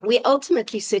 we're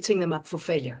ultimately setting them up for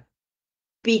failure,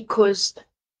 because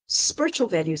spiritual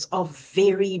values are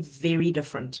very, very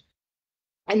different.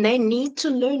 And they need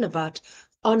to learn about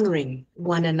honoring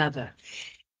one another.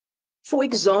 For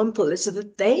example, is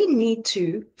that they need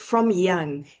to, from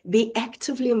young, be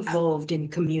actively involved in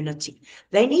community.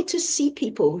 They need to see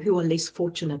people who are less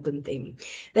fortunate than them,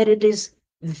 that it is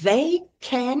they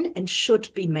can and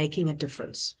should be making a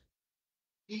difference.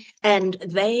 And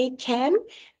they can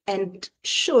and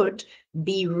should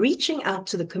be reaching out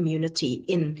to the community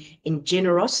in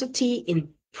generosity, in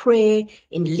prayer,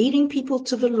 in leading people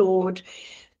to the Lord.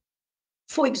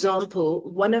 For example,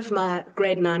 one of my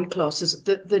grade 9 classes,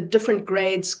 the different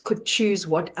grades could choose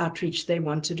what outreach they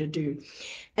wanted to do.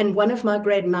 And one of my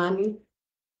grade 9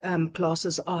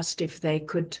 classes asked if they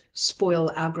could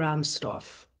spoil our ground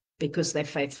staff because they're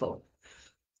faithful.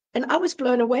 And I was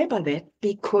blown away by that,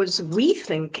 because we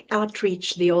think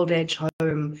outreach, the old age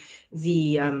home,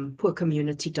 the poor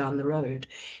community down the road.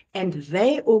 And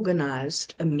they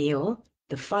organized a meal,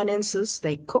 the finances,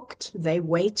 they cooked, they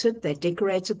waited, they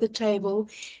decorated the table,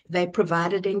 they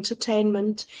provided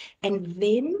entertainment, and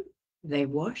then they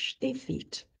washed their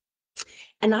feet.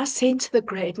 And I said to the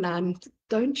grade 9,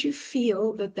 don't you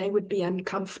feel that they would be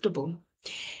uncomfortable?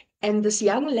 And this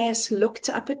young lass looked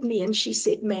up at me and she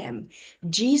said, ma'am,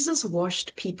 Jesus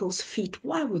washed people's feet.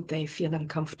 Why would they feel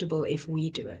uncomfortable if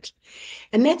we do it?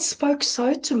 And that spoke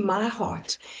so to my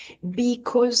heart,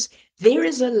 because There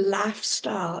is a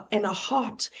lifestyle and a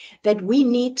heart that we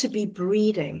need to be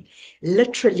breeding,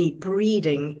 literally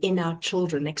breeding in our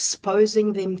children,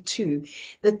 exposing them to,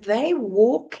 that they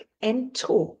walk and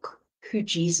talk who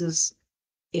Jesus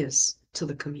is to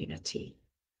the community.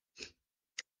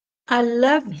 I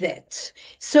love that.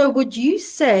 So would you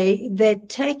say that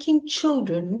taking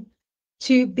children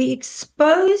to be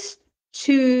exposed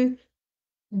to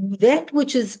that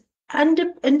which is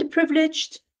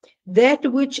underprivileged,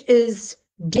 that which is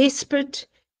desperate,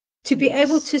 to be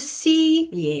able to see,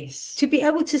 Yes. to be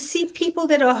able to see people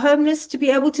that are homeless, to be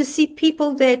able to see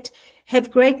people that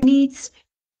have great needs,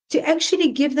 to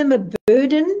actually give them a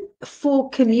burden for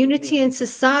community and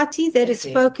society that is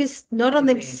focused not on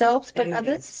themselves but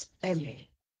others? Amen.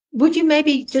 Would you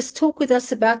maybe just talk with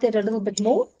us about that a little bit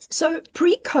more? So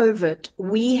pre-COVID,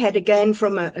 we had, again,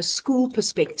 from a school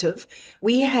perspective,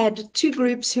 we had two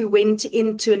groups who went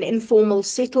into an informal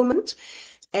settlement.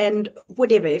 And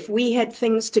whatever, if we had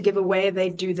things to give away,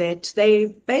 they'd do that. They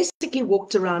basically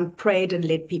walked around, prayed, and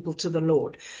led people to the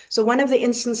Lord. So one of the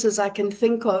instances I can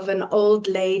think of, an old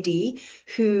lady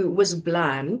who was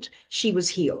blind, she was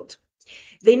healed.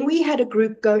 Then we had a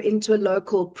group go into a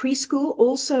local preschool,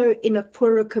 also in a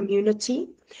poorer community.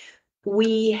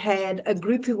 We had a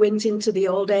group who went into the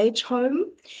old age home,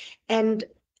 and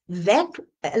that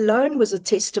alone was a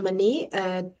testimony.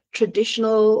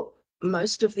 Traditional,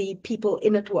 most of the people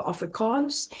in it were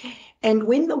Afrikaans. And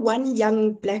when the one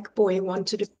young black boy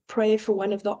wanted to pray for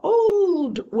one of the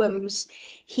old whims,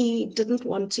 he didn't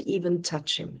want to even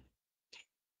touch him.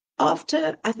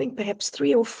 After, I think, perhaps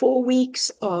 3 or 4 weeks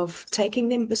of taking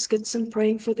them biscuits and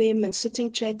praying for them and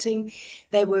sitting chatting,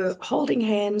 they were holding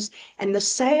hands, and the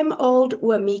same old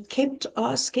Wami kept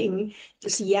asking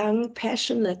this young,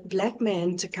 passionate black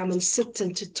man to come and sit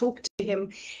and to talk to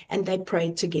him, and they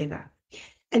prayed together.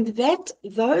 And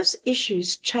those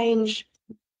issues change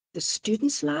the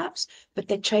students' lives, but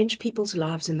they change people's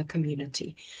lives in the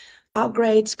community. Our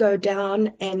grades go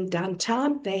down, and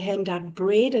downtown they hand out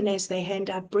bread, and as they hand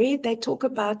out bread, they talk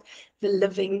about the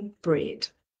living bread.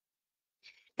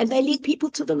 And they lead people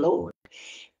to the Lord.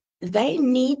 They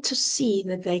need to see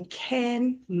that they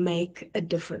can make a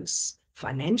difference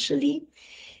financially.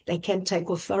 They can take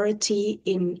authority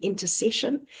in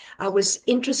intercession. I was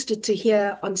interested to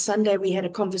hear on Sunday, we had a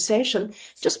conversation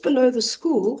just below the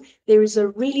school. There is a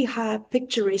really high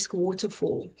picturesque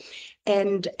waterfall,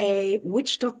 and a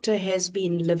witch doctor has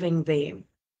been living there.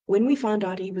 When we found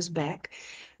out he was back,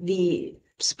 the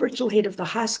spiritual head of the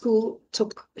high school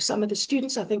took some of the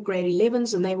students, I think grade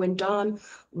 11s, and they went down,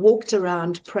 walked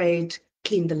around, prayed,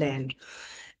 cleaned the land.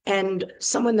 And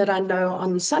someone that I know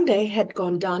on Sunday had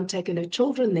gone down, taken her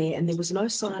children there, and there was no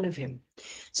sign of him.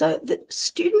 So the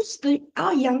students,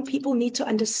 our young people, need to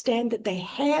understand that they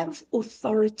have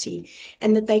authority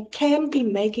and that they can be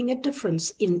making a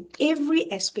difference in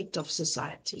every aspect of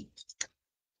society.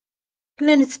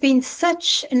 Glenn, it's been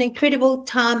such an incredible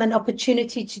time and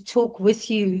opportunity to talk with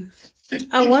you.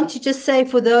 I want to just say,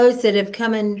 for those that have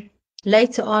come in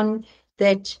later on,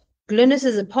 that Glynis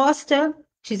is a pastor.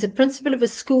 She's a principal of a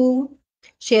school.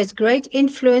 She has great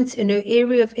influence in her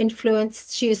area of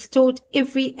influence. She has taught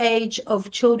every age of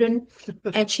children,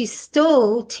 and she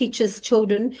still teaches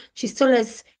children. She still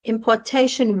has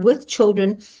impartation with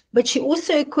children, but she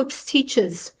also equips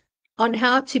teachers on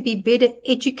how to be better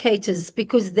educators,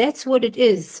 because that's what it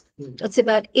is. It's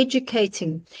about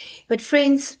educating. But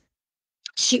friends,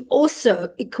 she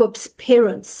also equips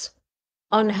parents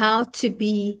on how to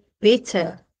be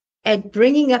better at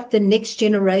bringing up the next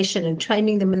generation and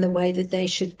training them in the way that they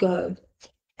should go.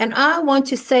 And I want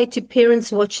to say to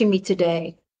parents watching me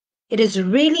today, it is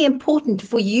really important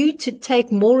for you to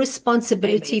take more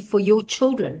responsibility for your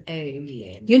children.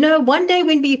 Amen. You know, one day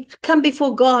when we come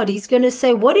before God, he's going to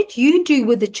say, what did you do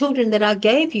with the children that I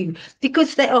gave you?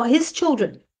 Because they are his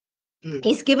children.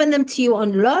 He's given them to you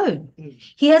on loan.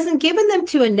 He hasn't given them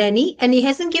to a nanny, and he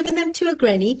hasn't given them to a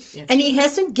granny, and he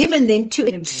hasn't given them to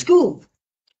a school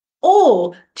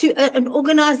or to an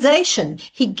organization.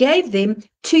 He gave them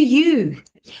to you.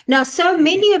 Now, so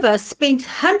many of us spend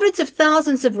hundreds of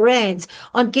thousands of rands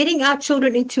on getting our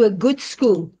children into a good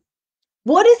school.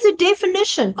 What is the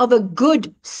definition of a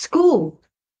good school?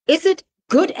 Is it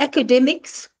good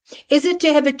academics? Is it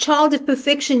to have a child of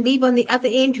perfection leave on the other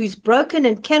end who's broken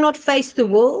and cannot face the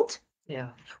world? Yeah.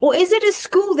 Or is it a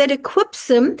school that equips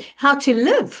them how to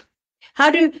live,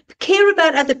 how to care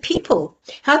about other people,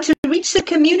 how to reach the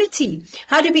community,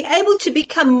 how to be able to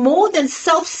become more than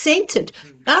self-centered?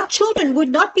 Our children would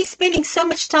not be spending so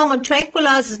much time on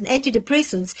tranquilizers and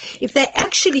antidepressants if they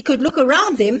actually could look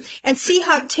around them and see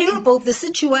how terrible the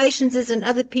situations is in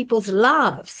other people's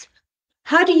lives.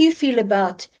 How do you feel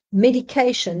about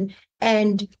medication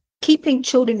and keeping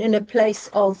children in a place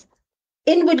of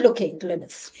inward looking,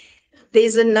 Glynis?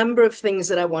 There's a number of things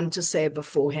that I want to say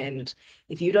beforehand.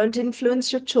 If you don't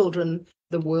influence your children,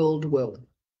 the world will.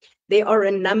 There are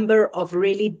a number of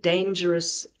really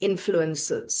dangerous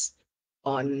influences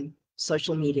on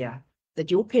social media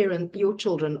that your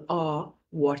children are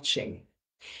watching.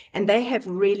 And they have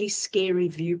really scary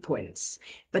viewpoints,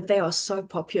 but they are so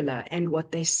popular. And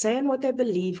what they say and what they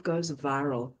believe goes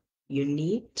viral. You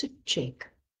need to check.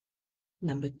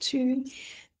 Number two,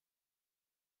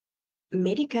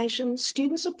 medication.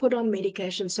 Students are put on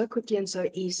medication so quickly and so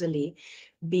easily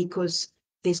because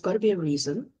there's got to be a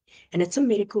reason, and it's a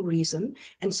medical reason.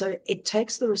 And so it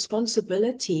takes the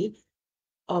responsibility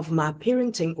of my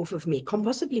parenting off of me. Can't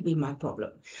possibly be my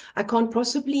problem. I can't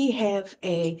possibly have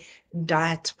a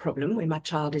diet problem where my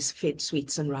child is fed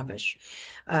sweets and rubbish,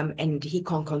 and he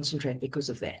can't concentrate because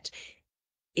of that.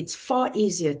 It's far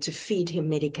easier to feed him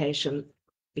medication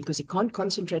because he can't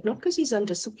concentrate, not because he's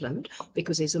undisciplined,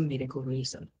 because there's a medical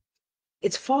reason.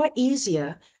 It's far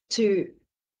easier to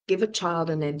give a child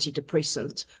an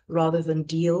antidepressant rather than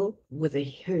deal with the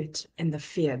hurt and the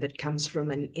fear that comes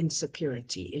from an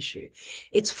insecurity issue.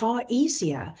 It's far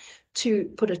easier to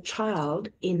put a child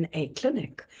in a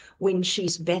clinic when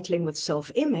she's battling with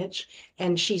self-image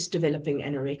and she's developing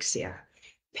anorexia.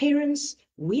 Parents,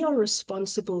 we are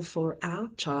responsible for our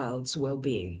child's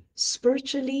well-being,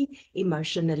 spiritually,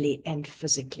 emotionally, and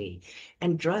physically.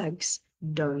 And drugs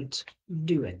don't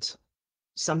do it.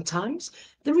 Sometimes,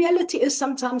 the reality is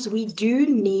sometimes we do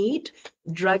need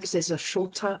drugs as a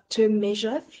short-term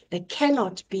measure. They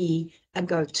cannot be a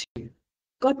go-to.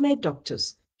 God made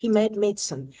doctors. He made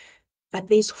medicine. But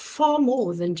there's far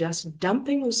more than just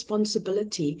dumping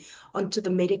responsibility onto the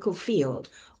medical field,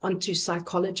 onto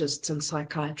psychologists and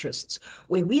psychiatrists,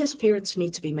 where we as parents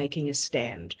need to be making a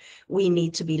stand. We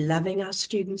need to be loving our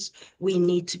students. We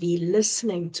need to be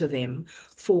listening to them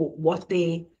for what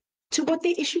their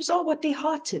issues are, what their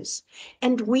heart is.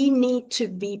 And we need to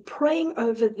be praying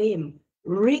over them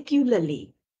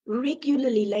regularly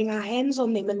laying our hands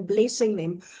on them and blessing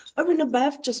them, over and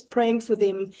above just praying for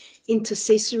them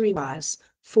intercessory wise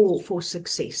for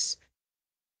success.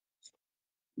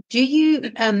 Do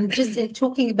you, just in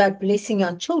talking about blessing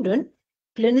our children,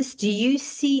 Glynis, do you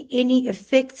see any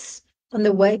effects on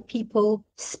the way people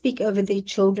speak over their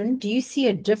children? Do you see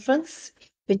a difference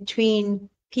between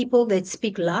people that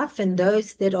speak life and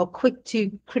those that are quick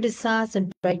to criticize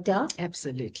and break down?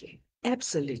 Absolutely.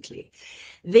 Absolutely.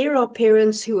 There are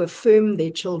parents who affirm their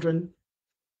children,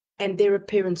 and there are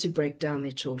parents who break down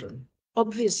their children.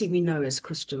 Obviously, we know as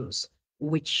Christians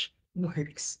which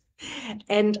works.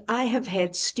 And I have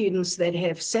had students that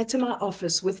have sat in my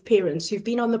office with parents who've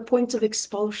been on the point of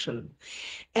expulsion,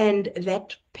 and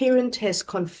that parent has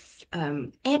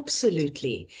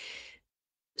absolutely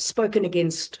spoken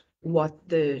against what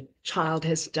the child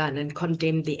has done and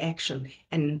condemned the action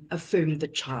and affirmed the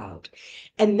child.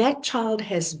 And that child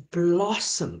has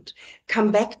blossomed,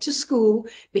 come back to school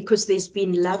because there's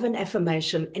been love and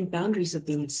affirmation and boundaries have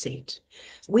been set.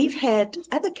 We've had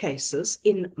other cases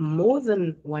in more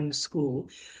than one school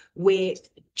where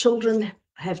children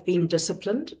have been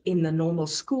disciplined in the normal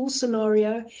school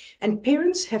scenario, and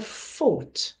parents have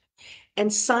fought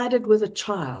and sided with a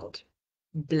child,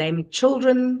 blamed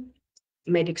children,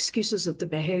 made excuses that the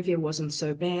behavior wasn't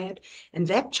so bad, and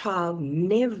that child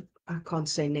never, I can't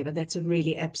say never, that's a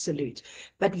really absolute,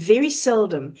 but very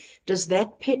seldom does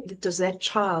that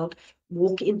child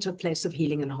walk into a place of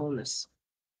healing and wholeness.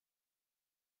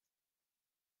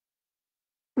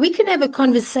 We can have a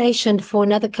conversation for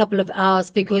another couple of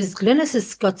hours because Glynis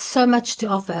has got so much to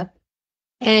offer,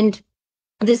 and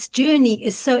this journey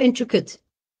is so intricate,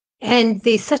 and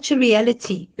there's such a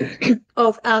reality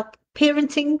of our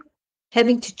parenting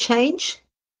having to change,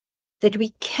 that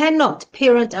we cannot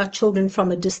parent our children from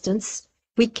a distance.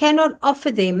 We cannot offer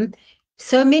them.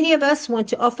 So many of us want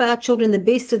to offer our children the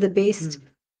best of the best,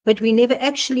 but we never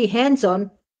actually hands-on.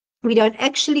 We don't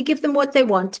actually give them what they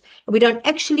want. We don't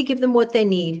actually give them what they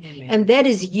need. Amen. And that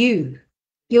is you.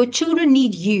 Your children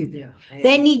need you. Yeah,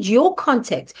 they need your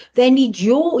contact. They need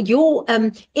your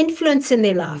influence in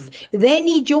their life. They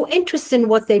need your interest in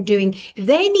what they're doing.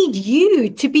 They need you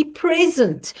to be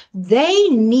present. They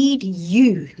need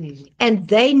you, and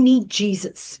they need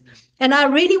Jesus. And I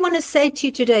really want to say to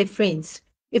you today, friends,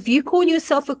 if you call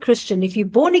yourself a Christian, if you're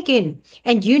born again,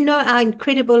 and you know our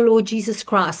incredible Lord Jesus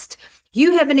Christ,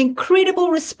 you have an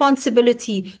incredible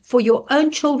responsibility for your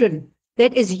own children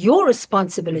that is your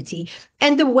responsibility.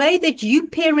 And the way that you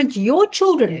parent your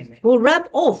children will rub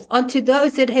off onto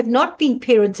those that have not been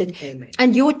parented.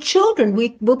 And your children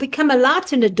will become a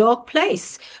light in a dark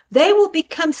place. They will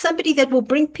become somebody that will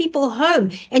bring people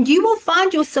home. And you will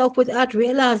find yourself, without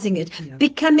realizing it,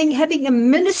 having a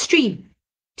ministry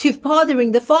to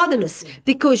fathering the fatherless,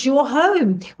 because your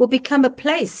home will become a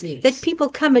place that people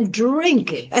come and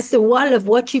drink at the well of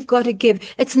what you've got to give.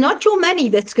 It's not your money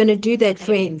that's going to do that,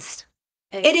 friends.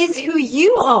 It is who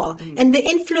you are and the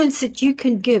influence that you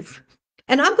can give.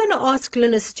 And I'm going to ask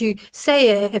Glynis to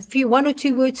say one or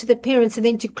two words to the parents and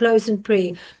then to close in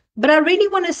prayer. But I really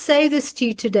want to say this to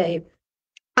you today.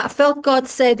 I felt God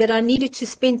say that I needed to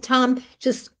spend time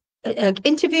just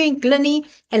interviewing Glennie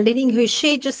and letting her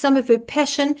share just some of her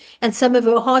passion and some of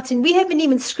her heart. And we haven't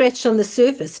even scratched on the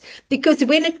surface, because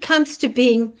when it comes to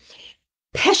being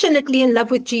passionately in love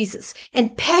with Jesus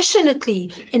and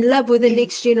passionately in love with the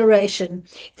next generation,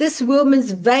 this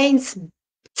woman's veins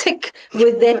tick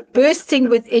with that bursting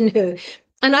within her.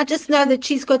 And I just know that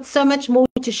she's got so much more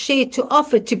to share, to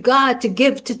offer, to guide, to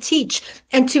give, to teach,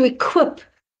 and to equip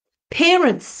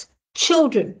parents,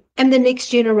 children, and the next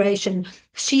generation.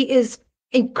 She is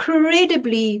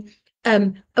incredibly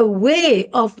aware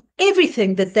of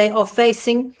everything that they are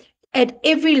facing at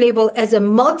every level. As a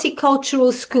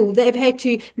multicultural school, they've had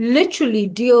to literally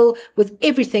deal with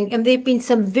everything. And there have been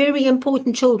some very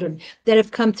important children that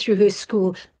have come through her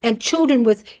school, and children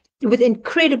with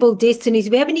incredible destinies.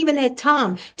 We haven't even had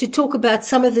time to talk about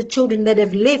some of the children that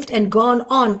have left and gone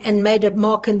on and made a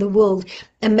mark in the world.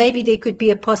 And maybe there could be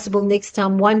a possible next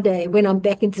time, one day, when I'm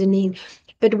back in Zanin.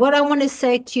 But what I want to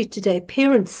say to you today,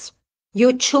 parents,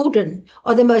 your children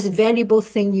are the most valuable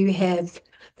thing you have.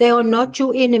 They are not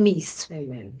your enemies.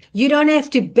 Amen. You don't have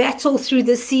to battle through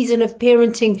this season of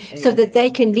parenting so that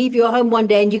they can leave your home one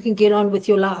day and you can get on with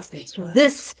your life. Right.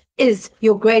 This is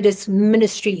your greatest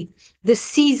ministry, the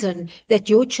season that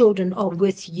your children are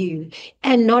with you,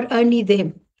 and not only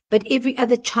them, but every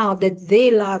other child that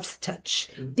their lives touch,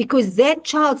 because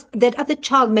that other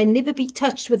child may never be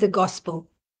touched with the gospel,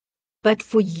 but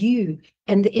for you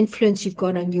and the influence you've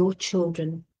got on your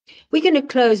children. We're going to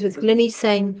close with Glennie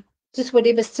saying just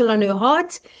whatever's still on her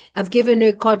heart. I've given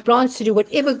her carte blanche to do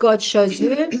whatever God shows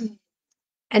her,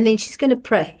 and then she's going to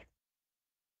pray.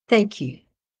 Thank you.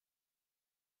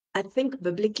 I think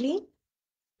biblically,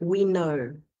 we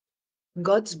know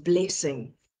God's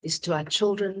blessing is to our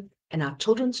children and our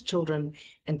children's children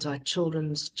and to our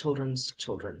children's children's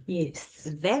children. Yes.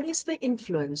 That is the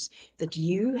influence that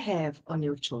you have on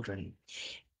your children.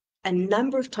 A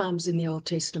number of times in the Old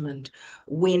Testament,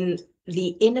 when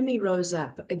the enemy rose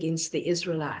up against the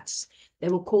Israelites, they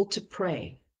were called to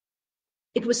pray.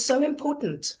 It was so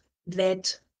important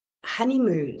that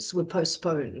honeymoons were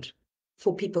postponed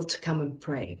for people to come and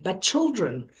pray. But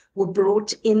children were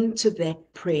brought into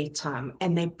that prayer time,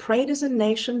 and they prayed as a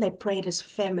nation, they prayed as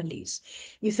families.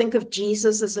 You think of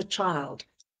Jesus as a child.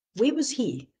 Where was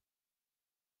he?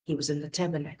 He was in the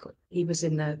tabernacle. He was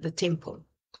in the temple.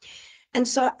 And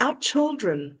so our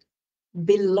children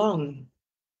belong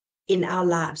in our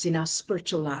lives, in our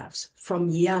spiritual lives. From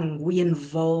young, we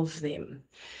involve them.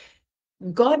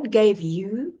 God gave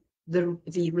you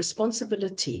the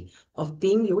responsibility of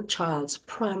being your child's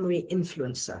primary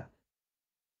influencer,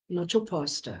 not your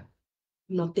pastor,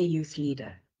 not their youth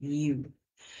leader, you.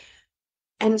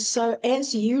 And so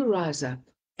as you rise up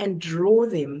and draw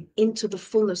them into the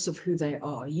fullness of who they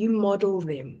are, you model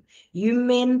them, you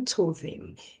mentor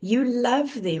them, you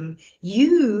love them,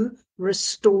 you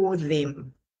restore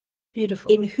them. Beautiful.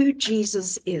 In who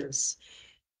Jesus is,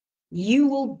 you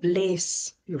will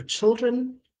bless your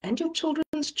children and your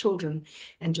children's children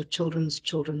and your children's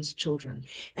children's children.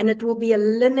 And it will be a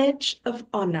lineage of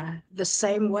honor the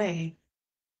same way.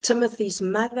 Timothy's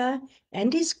mother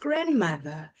and his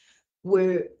grandmother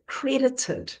were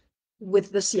credited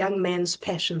with this young man's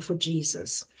passion for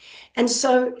Jesus. And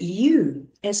so you,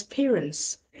 as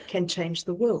parents, can change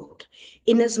the world.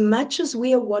 In as much as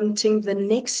we are wanting the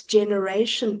next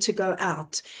generation to go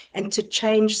out and to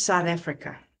change South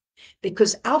Africa,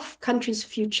 because our country's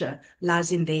future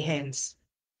lies in their hands.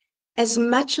 As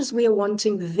much as we are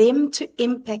wanting them to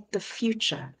impact the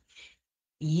future,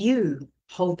 you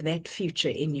hold that future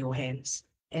in your hands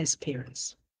as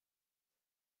parents.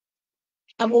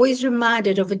 I'm always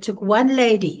reminded of it took one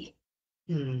lady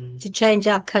to change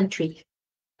our country,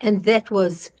 and that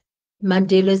was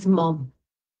Mandela's mom.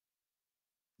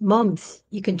 Moms,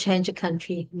 you can change a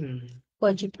country.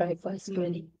 Won't you pray for us,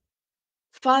 Granny?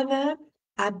 Father,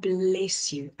 I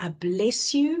bless you. I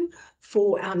bless you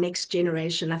for our next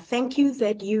generation. I thank you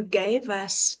that you gave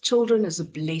us children as a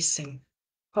blessing.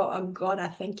 Oh, God, I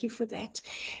thank you for that.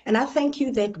 And I thank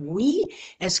you that we,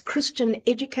 as Christian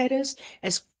educators,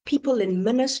 as people in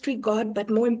ministry, God, but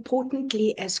more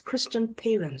importantly, as Christian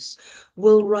parents,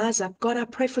 will rise up. God, I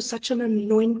pray for such an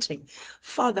anointing,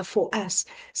 Father, for us,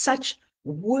 such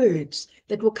words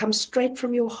that will come straight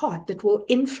from your heart, that will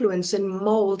influence and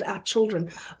mold our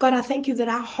children. God, I thank you that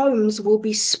our homes will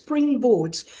be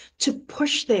springboards to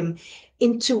push them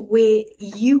into where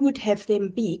you would have them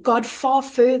be. God, far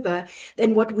further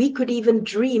than what we could even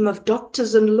dream of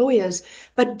doctors and lawyers,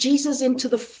 but Jesus, into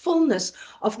the fullness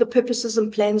of the purposes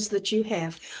and plans that you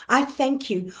have. I thank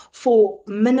you for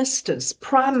ministers,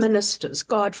 prime ministers,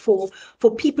 God, for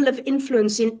people of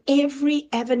influence in every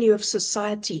avenue of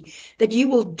society, that you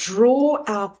will draw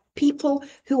our people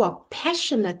who are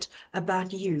passionate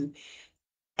about you,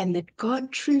 and that,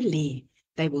 God, truly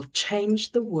they will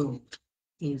change the world.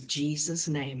 In Jesus'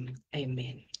 name,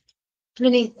 amen.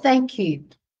 Plinny, thank you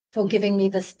for giving me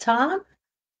this time.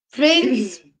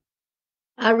 Friends,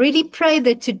 I really pray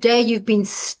that today you've been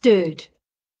stirred.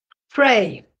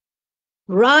 Pray,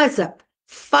 rise up,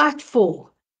 fight for,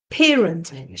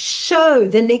 parent, show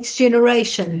the next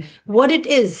generation what it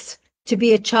is to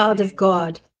be a child of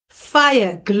God.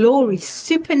 Fire, glory,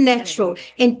 supernatural,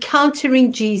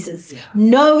 encountering Jesus,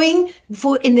 knowing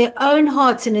for in their own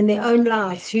hearts and in their own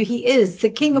lives who he is, the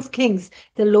King of Kings,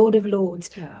 the Lord of Lords,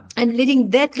 and letting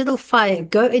that little fire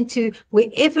go into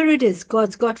wherever it is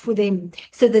God's got for them,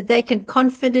 so that they can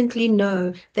confidently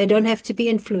know they don't have to be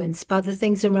influenced by the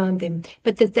things around them,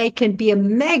 but that they can be a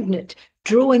magnet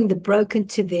drawing the broken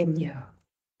to them,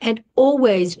 and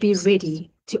always be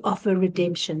ready to offer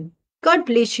redemption. God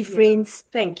bless you, friends.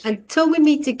 Thank you. Until we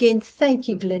meet again, thank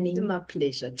you, Blinny. My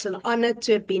pleasure. It's an honor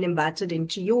to have been invited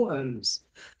into your homes.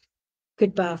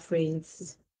 Goodbye,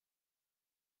 friends.